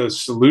validate the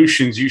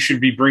solutions. You should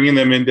be bringing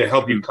them in to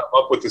help you come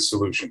up with the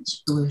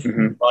solutions.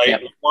 Mm-hmm. Right?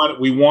 Yep.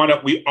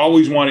 We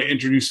always want to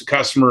introduce the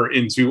customer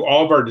into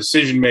all of our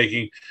decision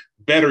making.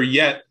 Better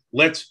yet,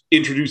 let's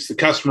introduce the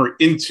customer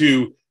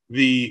into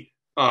the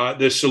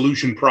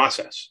solution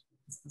process.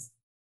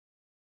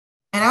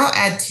 And I'll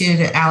add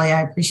to Ali,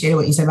 I appreciated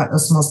what you said about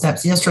those small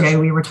steps. Yesterday,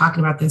 we were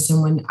talking about this,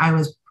 and when I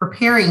was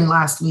preparing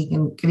last week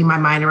and getting my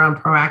mind around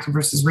proactive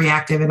versus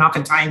reactive, and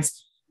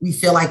oftentimes we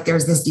feel like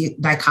there's this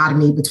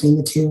dichotomy between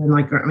the two,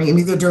 and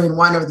either doing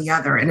one or the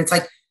other. And it's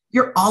like,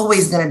 you're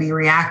always going to be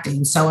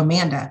reacting. So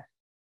Amanda,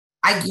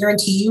 I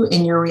guarantee you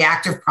in your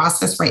reactive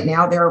process right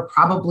now, there are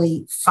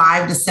probably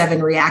 5 to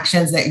 7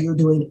 reactions that you're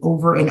doing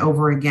over and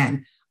over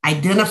again.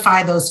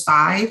 Identify those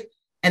 5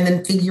 and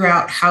then figure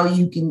out how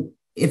you can,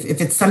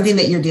 if it's something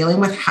that you're dealing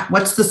with,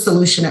 what's the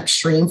solution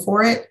upstream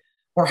for it?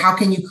 Or how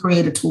can you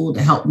create a tool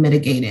to help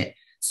mitigate it?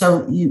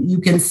 So you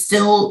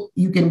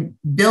can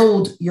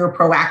build your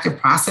proactive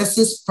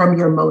processes from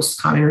your most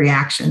common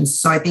reactions.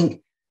 So I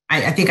think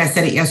I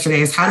said it yesterday,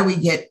 is how do we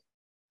get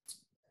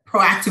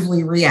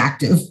proactively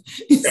reactive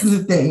is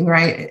the thing,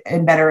 right?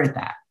 And better at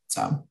that.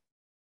 So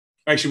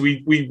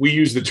actually, we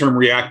use the term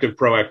reactive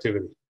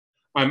proactivity.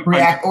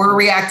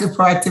 Reactive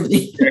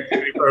proactivity.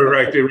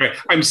 Right.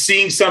 I'm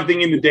seeing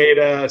something in the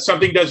data.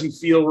 Something doesn't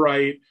feel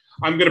right.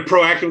 I'm going to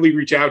proactively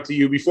reach out to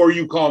you before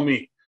you call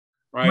me.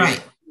 Right.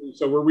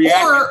 So we're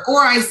reacting. Or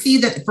I see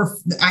that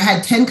I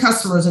had 10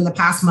 customers in the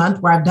past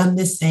month where I've done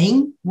this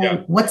thing.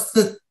 Well, what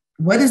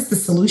is the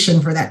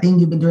solution for that thing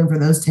you've been doing for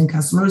those 10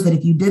 customers? That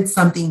if you did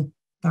something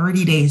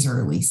 30 days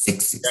early,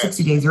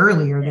 60 days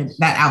earlier, then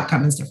that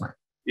outcome is different.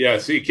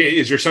 Yes.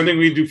 Is there something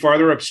we do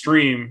farther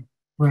upstream?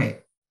 Right.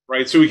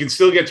 So we can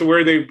still get to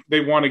where they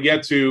want to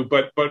get to,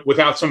 but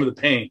without some of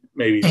the pain,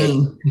 maybe.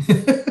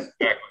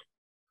 Exactly.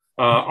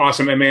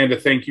 Awesome. Amanda,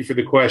 thank you for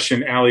the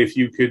question. Ali, if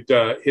you could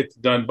hit the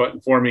done button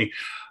for me.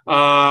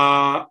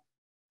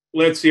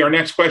 Let's see. Our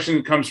next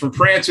question comes from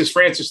Francis.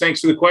 Francis, thanks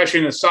for the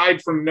question.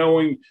 Aside from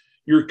knowing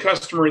your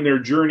customer and their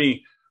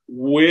journey,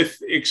 with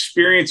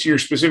experience in your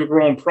specific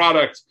role and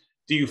product,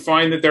 do you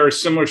find that there are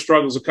similar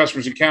struggles that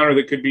customers encounter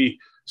that could be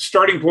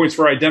starting points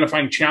for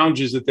identifying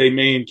challenges that they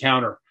may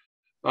encounter?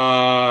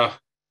 I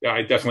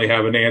definitely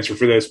have an answer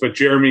for this, but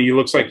Jeremy, you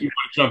looks like you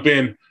want to jump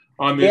in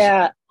on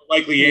this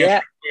likely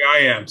answer the way I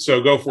am.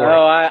 So go for it.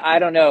 I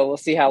don't know. We'll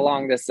see how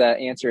long this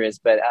answer is,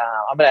 but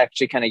I'm going to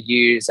actually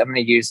use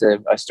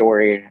a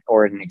story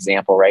or an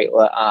example, right?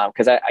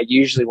 Because I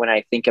usually, when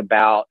I think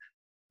about,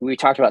 we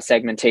talked about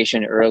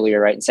segmentation earlier,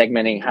 right? And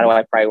segmenting, how do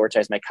I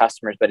prioritize my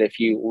customers? But if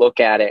you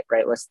look at it,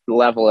 right, let's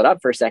level it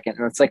up for a second.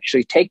 And let's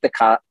actually take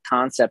the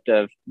concept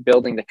of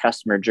building the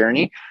customer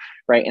journey,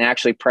 right? And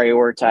actually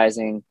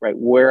prioritizing, right?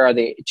 Where are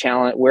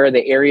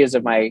the areas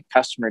of my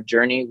customer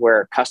journey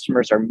where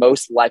customers are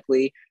most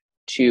likely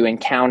to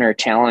encounter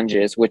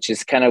challenges, which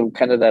is kind of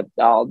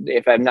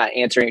if I'm not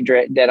answering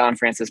dead on,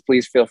 Francis,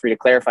 please feel free to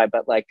clarify.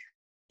 But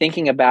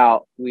thinking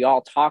about, we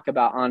all talk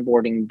about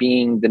onboarding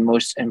being the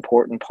most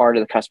important part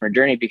of the customer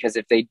journey, because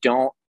if they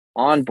don't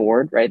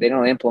onboard, right, they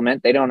don't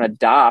implement, they don't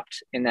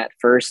adopt in that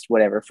first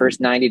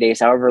 90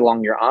 days, however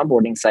long your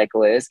onboarding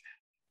cycle is,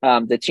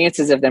 the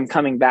chances of them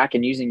coming back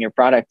and using your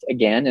product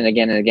again and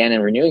again and again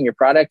and renewing your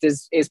product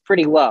is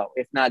pretty low,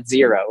 if not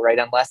zero, right?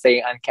 Unless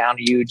they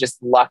encounter you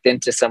just locked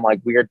into some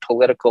weird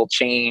political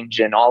change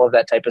and all of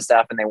that type of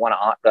stuff, and they want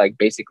to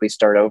basically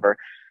start over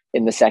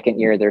in the second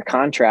year of their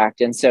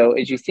contract. And so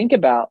as you think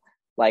about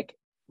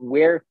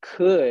where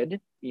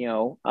could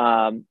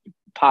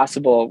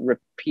possible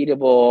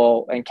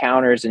repeatable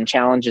encounters and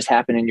challenges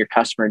happen in your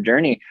customer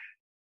journey,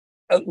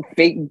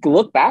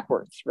 look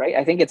backwards, right?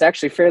 I think it's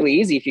actually fairly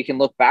easy if you can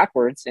look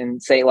backwards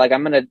and say,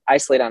 I'm going to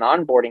isolate on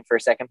onboarding for a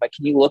second, but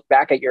can you look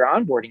back at your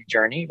onboarding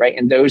journey, right?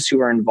 And those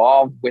who are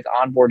involved with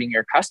onboarding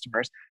your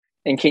customers,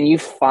 and can you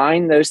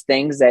find those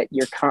things that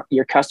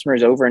your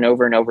customers over and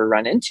over and over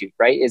run into,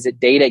 right? Is it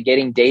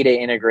getting data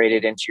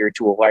integrated into your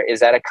tool? Or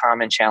is that a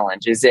common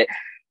challenge? Is it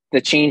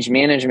the change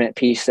management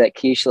piece that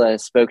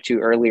Keishla spoke to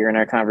earlier in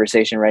our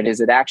conversation, right?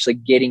 Is it actually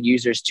getting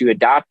users to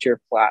adopt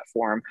your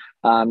platform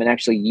and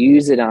actually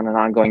use it on an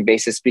ongoing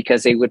basis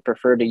because they would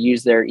prefer to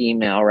use their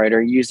email, right?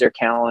 Or use their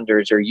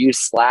calendars or use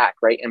Slack,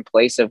 right? In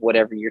place of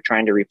whatever you're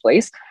trying to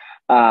replace.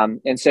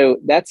 And so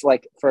that's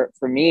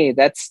for me,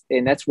 that's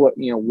what,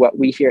 what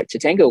we here at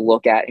Tatango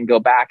look at and go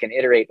back and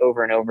iterate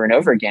over and over and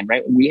over again,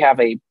 right? We have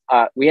a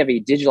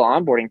digital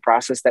onboarding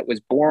process that was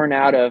born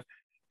out of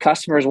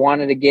customers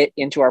wanted to get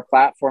into our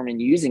platform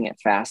and using it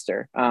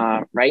faster,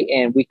 right?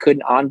 And we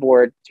couldn't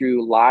onboard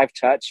through live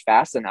touch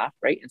fast enough,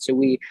 right? And so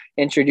we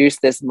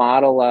introduced this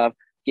model of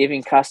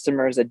giving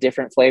customers a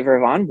different flavor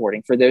of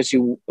onboarding for those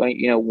who,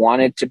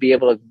 wanted to be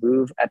able to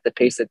move at the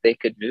pace that they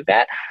could move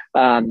at.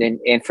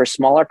 And for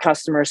smaller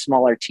customers,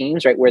 smaller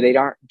teams, right, where they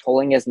aren't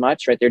pulling as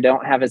much, right, they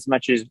don't have as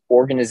much as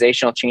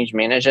organizational change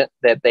management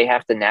that they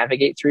have to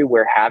navigate through,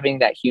 where having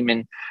that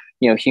human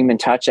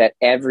touch at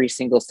every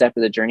single step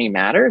of the journey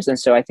matters. And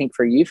so I think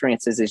for you,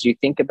 Francis, as you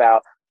think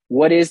about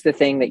what is the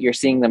thing that you're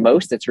seeing the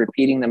most, that's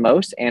repeating the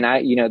most, and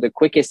the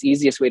quickest,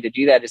 easiest way to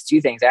do that is two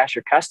things. Ask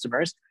your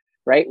customers,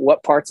 right?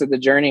 What parts of the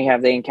journey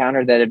have they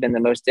encountered that have been the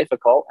most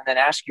difficult? And then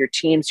ask your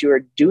teams who are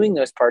doing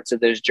those parts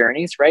of those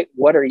journeys, right?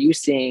 What are you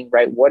seeing,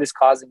 right? What is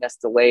causing us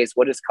delays?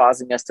 What is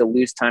causing us to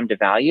lose time to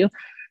value,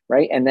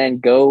 right? And then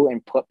go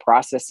and put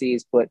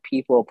processes, put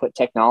people, put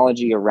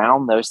technology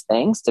around those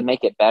things to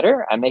make it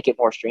better and make it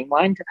more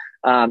streamlined.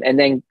 And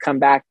then come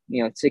back,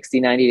 60,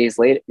 90 days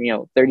later,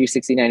 30,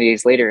 60, 90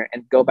 days later,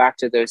 and go back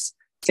to those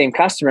same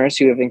customers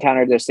who have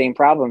encountered those same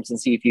problems and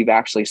see if you've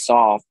actually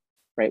solved,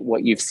 right,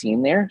 what you've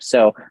seen there.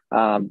 So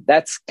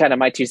that's kind of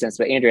my 2 cents.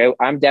 But Andrew,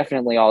 I'm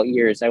definitely all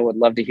ears. I would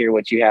love to hear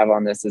what you have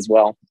on this as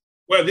well.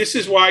 Well, this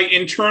is why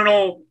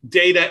internal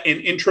data and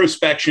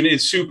introspection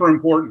is super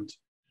important,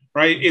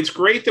 right? It's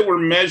great that we're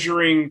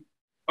measuring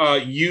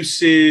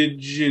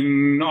usage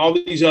and all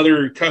these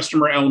other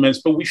customer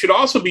elements, but we should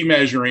also be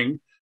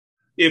measuring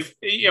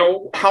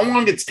how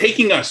long it's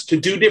taking us to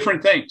do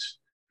different things.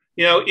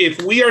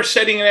 If we are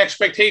setting an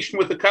expectation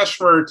with the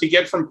customer to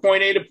get from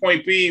point A to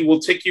point B will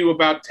take you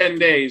about 10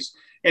 days,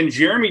 and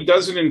Jeremy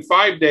does it in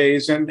 5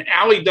 days, and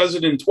Allie does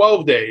it in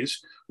 12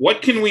 days,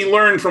 what can we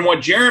learn from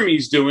what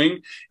Jeremy's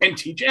doing and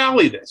teach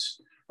Allie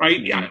this, right?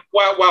 Mm-hmm. Yeah.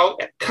 While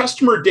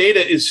customer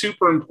data is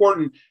super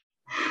important,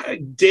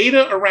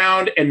 data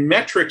around and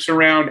metrics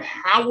around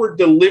how we're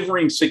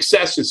delivering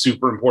success is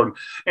super important.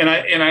 And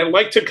I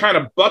like to kind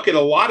of bucket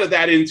a lot of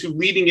that into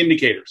leading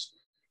indicators.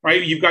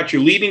 Right? You've got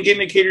your leading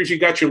indicators, you've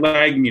got your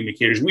lagging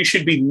indicators. We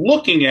should be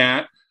looking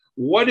at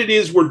what it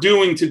is we're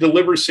doing to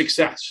deliver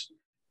success,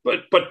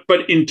 but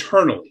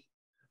internally.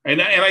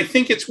 And I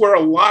think it's where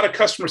a lot of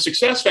customer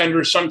success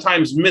vendors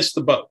sometimes miss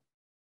the boat.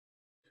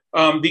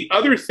 The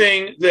other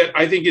thing that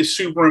I think is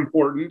super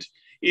important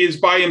is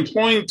by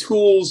employing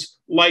tools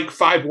like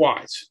 5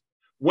 Whys.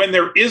 When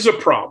there is a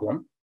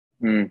problem,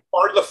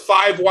 part of the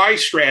 5 Why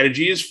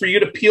strategy is for you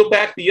to peel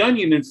back the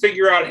onion and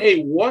figure out,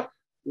 hey,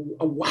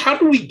 how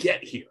do we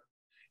get here?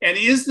 And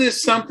is there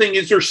something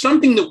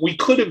that we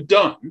could have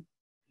done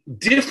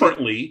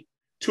differently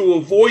to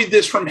avoid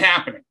this from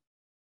happening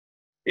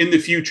in the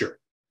future,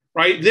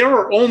 right? There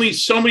are only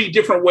so many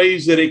different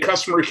ways that a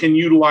customer can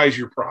utilize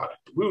your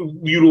product,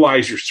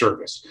 utilize your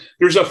service.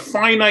 There's a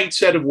finite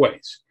set of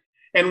ways.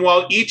 And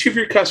while each of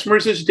your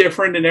customers is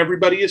different and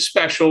everybody is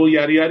special,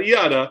 yada, yada,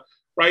 yada,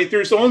 right?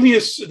 There's only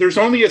a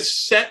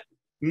set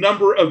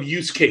number of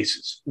use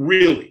cases,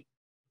 really,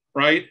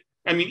 right?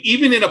 I mean,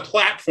 even in a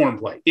platform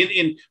play,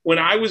 when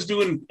I was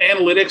doing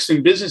analytics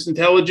and business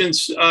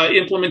intelligence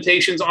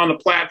implementations on a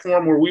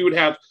platform where we would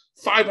have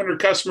 500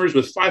 customers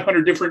with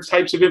 500 different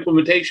types of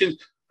implementations,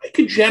 I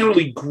could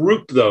generally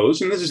group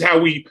those, and this is how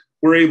we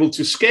were able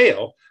to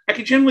scale. I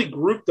could generally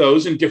group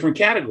those in different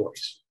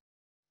categories.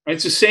 Right?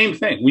 It's the same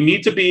thing. We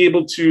need to be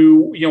able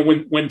to,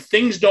 when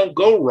things don't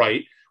go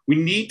right, we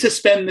need to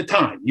spend the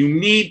time. You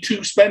need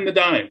to spend the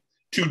time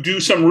to do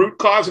some root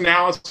cause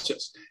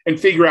analysis and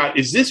figure out,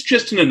 is this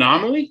just an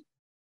anomaly?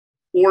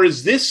 Or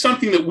is this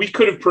something that we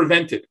could have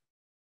prevented?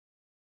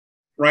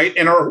 Right?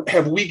 And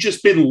have we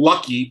just been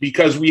lucky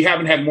because we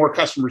haven't had more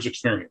customers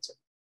experience it?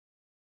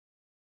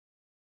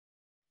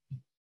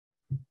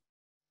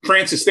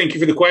 Francis, thank you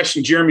for the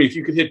question. Jeremy, if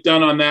you could hit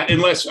done on that,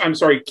 unless, I'm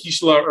sorry,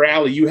 Kishla or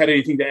Ali, you had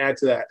anything to add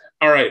to that.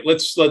 All right,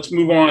 let's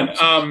move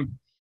on.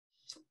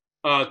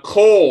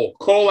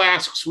 Cole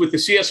asks, with the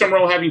CSM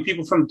role having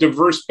people from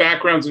diverse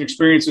backgrounds and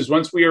experiences,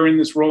 once we are in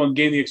this role and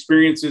gain the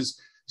experiences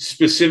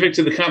specific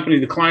to the company,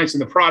 the clients,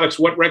 and the products,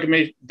 what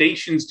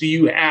recommendations do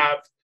you have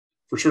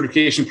for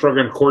certification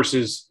program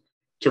courses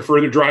to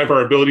further drive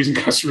our abilities in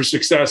customer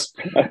success?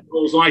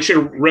 I should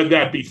have read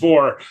that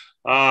before.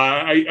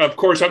 Of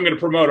course, I'm going to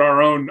promote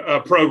our own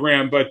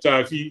program, but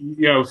if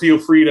you feel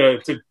free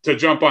to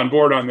jump on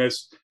board on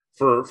this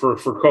for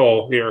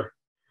Cole here.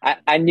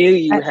 I knew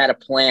you had a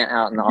plant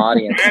out in the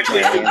audience.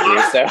 Actually,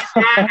 Andrew, so.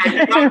 I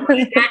did not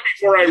read that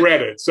before I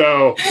read it,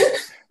 so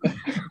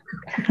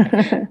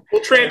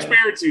full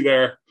transparency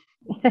there.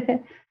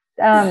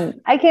 I'll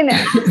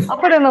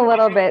put in a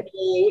little bit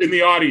in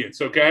the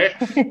audience, okay?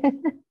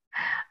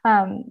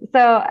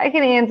 So I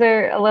can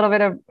answer a little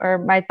bit or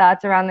my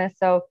thoughts around this.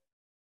 So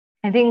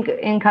I think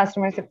in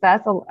customer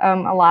success, a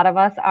lot of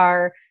us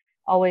are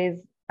always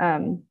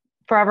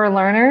forever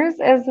learners,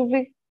 as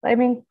we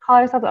call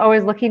ourselves,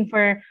 always looking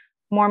for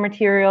more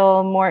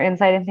material, more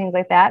insight and things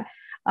like that.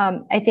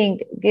 I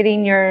think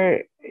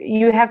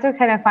you have to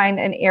kind of find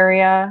an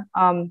area,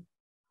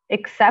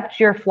 accept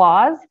your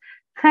flaws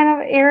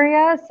kind of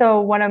area.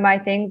 So one of my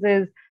things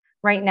is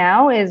right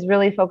now is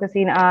really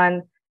focusing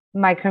on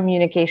my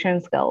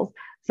communication skills.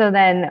 So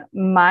then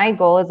my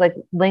goal is like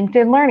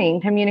LinkedIn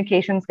learning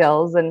communication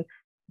skills and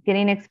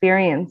getting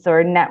experience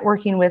or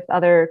networking with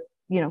other,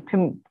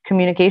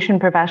 communication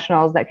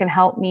professionals that can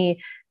help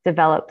me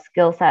develop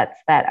skill sets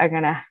that are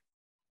going to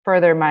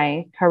further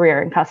my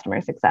career in customer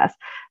success.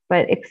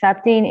 But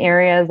accepting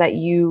areas that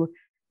you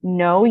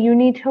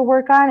need to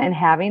work on and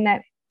having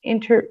that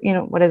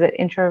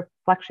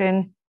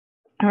introflexion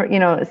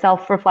or,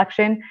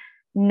 self-reflection,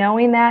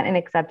 knowing that and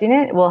accepting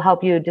it will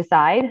help you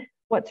decide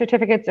what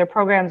certificates or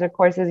programs or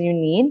courses you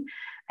need.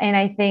 And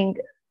I think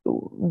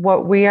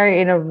what we are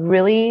in a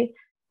really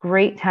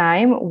great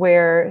time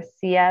where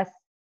CS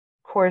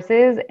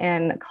courses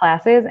and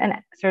classes and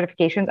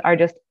certifications are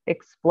just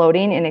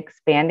exploding and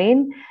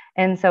expanding.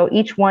 And so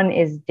each one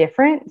is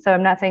different. So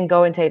I'm not saying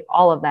go and take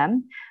all of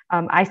them.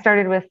 I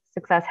started with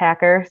Success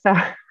Hacker, so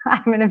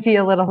I'm going to be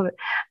a little bit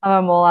of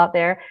a mole out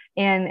there.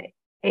 And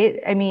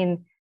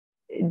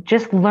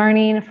just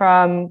learning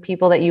from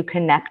people that you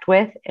connect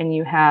with and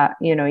you have,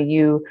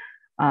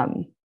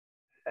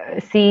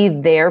 see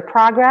their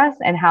progress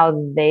and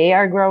how they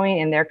are growing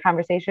in their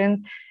conversations,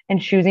 and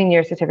choosing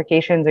your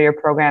certifications or your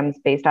programs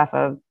based off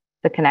of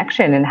the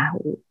connection and how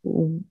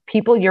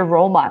people, your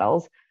role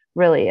models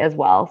really as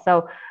well.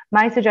 So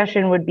my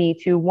suggestion would be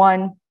to,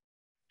 one,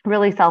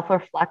 really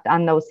self-reflect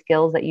on those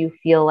skills that you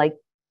feel like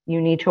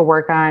you need to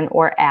work on,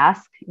 or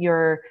ask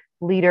your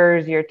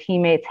leaders, your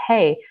teammates,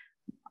 hey,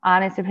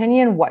 honest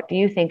opinion, what do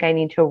you think I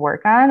need to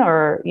work on?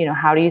 Or,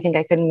 how do you think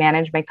I could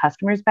manage my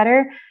customers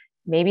better?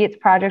 Maybe it's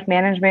project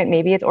management,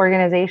 maybe it's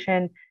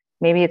organization,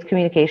 maybe it's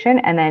communication,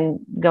 and then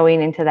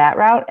going into that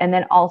route. And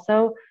then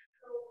also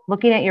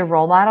looking at your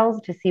role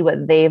models to see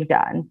what they've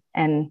done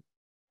and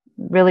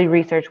really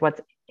research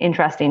what's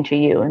interesting to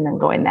you and then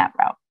going that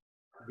route.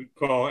 We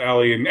call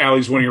Allie, and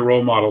Allie's one of your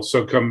role models.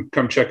 So come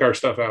check our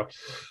stuff out.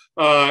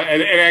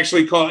 And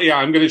actually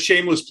I'm going to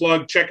shameless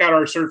plug, check out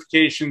our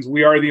certifications.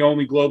 We are the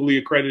only globally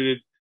accredited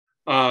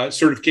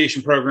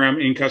certification program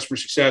in customer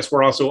success.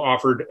 We're also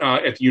offered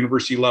at the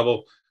university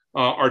level.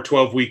 Our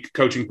 12-week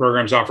coaching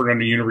program is offered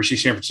under University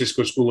of San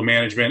Francisco School of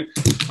Management.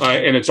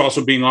 And it's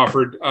also being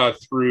offered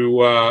through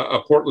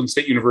Portland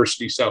State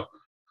University. So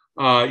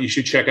you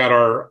should check out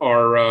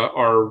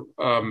our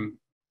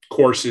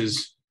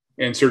courses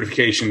and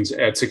certifications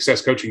at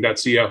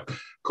successcoaching.co.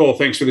 Cole,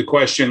 thanks for the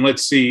question.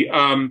 Let's see.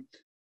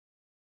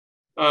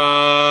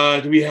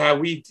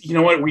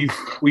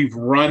 We've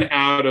run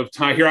out of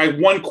time here. I have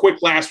one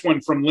quick last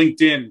one from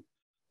LinkedIn.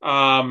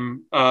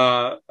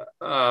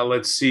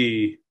 Let's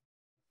see.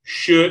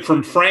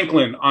 From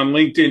Franklin on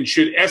LinkedIn,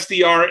 should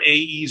SDR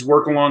AEs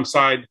work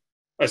alongside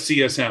a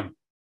CSM?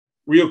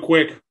 Real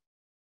quick.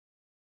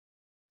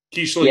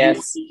 Keishla,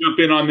 yes. You jump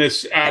in on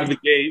this out of the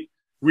gate.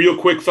 Real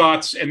quick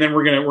thoughts, and then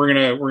we're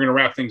gonna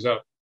wrap things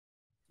up.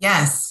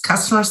 Yes,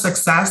 customer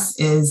success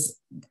is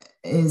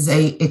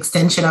a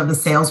extension of the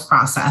sales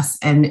process.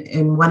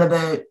 And one of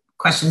the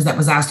questions that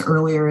was asked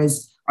earlier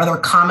is, are there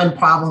common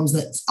problems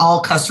that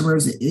all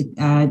customers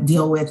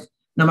deal with,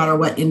 no matter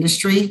what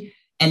industry?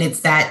 And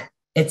it's that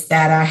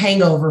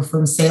hangover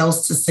from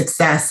sales to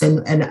success,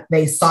 and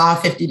they saw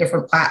 50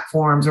 different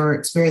platforms or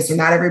experience, and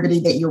not everybody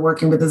that you're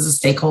working with as a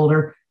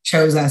stakeholder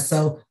chose us.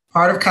 So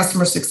part of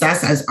customer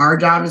success, as our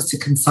job, is to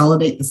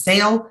consolidate the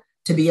sale,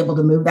 to be able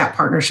to move that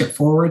partnership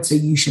forward. So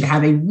you should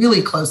have a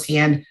really close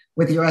hand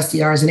with your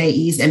SDRs and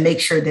AEs and make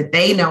sure that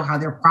they know how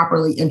they're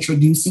properly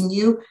introducing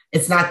you.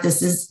 It's not,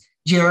 this is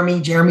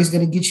Jeremy. Jeremy's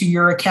going to get you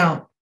your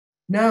account.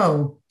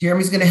 No,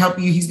 Jeremy's going to help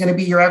you. He's going to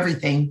be your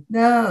everything.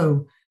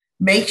 No,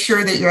 make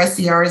sure that your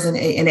SDRs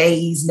and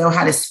AEs know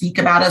how to speak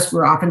about us.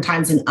 We're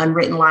oftentimes an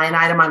unwritten line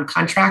item on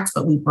contracts,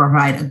 but we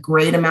provide a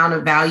great amount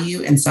of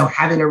value. And so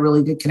having a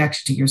really good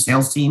connection to your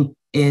sales team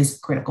is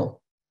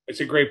critical. It's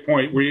a great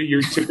point.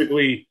 You're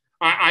typically,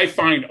 I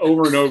find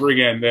over and over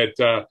again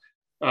that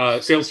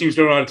sales teams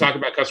don't know how to talk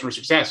about customer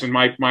success. And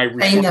my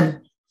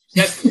response,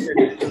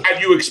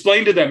 have you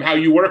explained to them how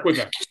you work with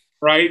them,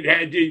 right?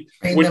 What you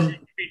should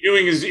be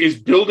doing is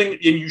building,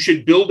 and you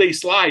should build a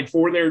slide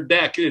for their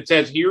deck that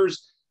says,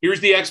 here's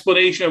the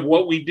explanation of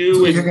what we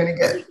do, and you're going to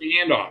get the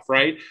handoff,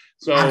 right?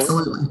 So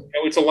absolutely.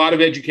 It's a lot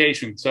of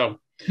education. So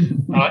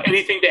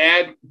anything to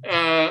add,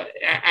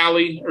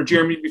 Allie or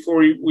Jeremy, before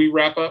we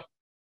wrap up?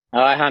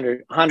 I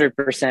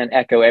 100%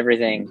 echo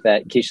everything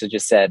that Keishla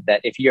just said.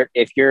 That if your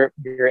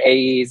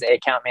AEs,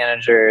 account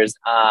managers,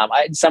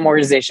 some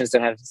organizations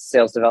don't have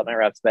sales development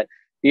reps, but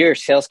your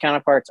sales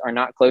counterparts are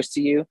not close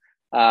to you,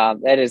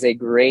 that is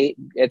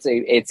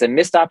it's a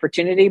missed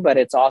opportunity, but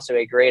it's also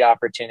a great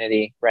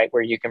opportunity, right?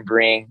 Where you can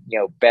bring,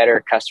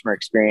 better customer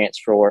experience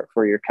for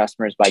your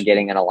customers by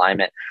getting an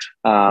alignment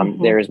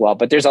there as well.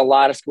 But there's a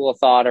lot of school of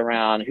thought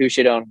around who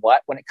should own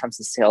what when it comes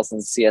to sales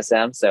and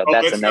CSM. So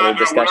that's another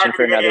discussion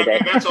for another day.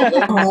 That's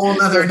a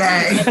whole other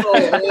day. That's a whole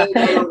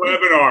other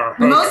webinar.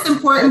 The most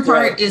important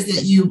part is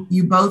that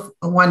you both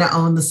want to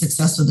own the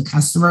success of the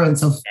customer. And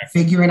so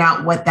figuring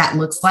out what that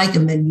looks like,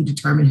 and then you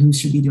determine who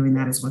should be doing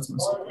that is what's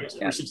most important.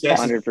 Success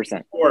 100%.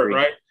 Support,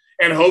 right?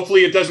 And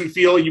hopefully it doesn't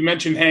feel, you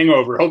mentioned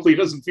hangover. Hopefully it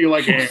doesn't feel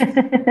like a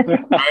hangover.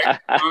 All right.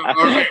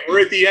 All right.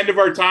 We're at the end of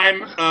our time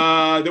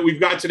that we've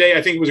got today.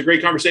 I think it was a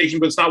great conversation,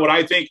 but it's not what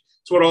I think.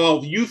 It's what all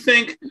of you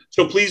think.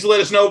 So please let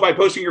us know by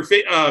posting your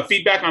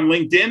feedback on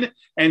LinkedIn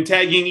and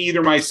tagging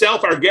either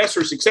myself, our guests,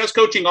 or Success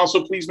Coaching.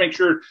 Also, please make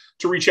sure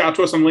to reach out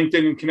to us on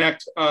LinkedIn and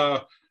connect.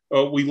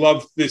 We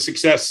love the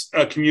success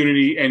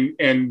community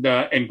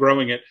and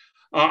growing it.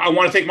 I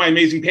want to thank my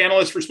amazing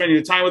panelists for spending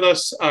the time with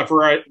us,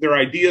 for their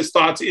ideas,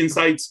 thoughts,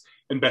 insights,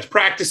 and best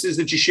practices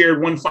that you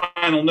shared. One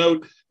final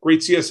note, great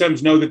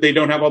CSMs know that they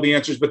don't have all the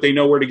answers, but they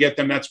know where to get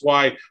them. That's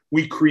why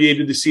we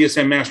created the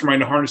CSM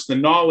Mastermind, to harness the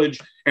knowledge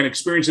and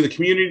experience of the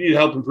community to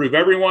help improve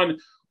everyone.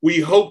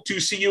 We hope to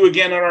see you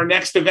again on our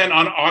next event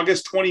on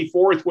August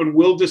 24th, when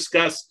we'll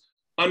discuss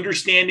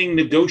understanding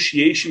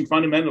negotiation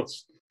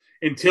fundamentals.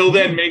 Until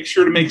then, make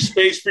sure to make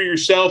space for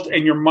yourself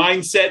and your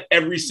mindset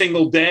every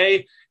single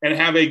day, and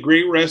have a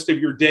great rest of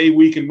your day,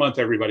 week, and month,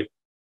 everybody.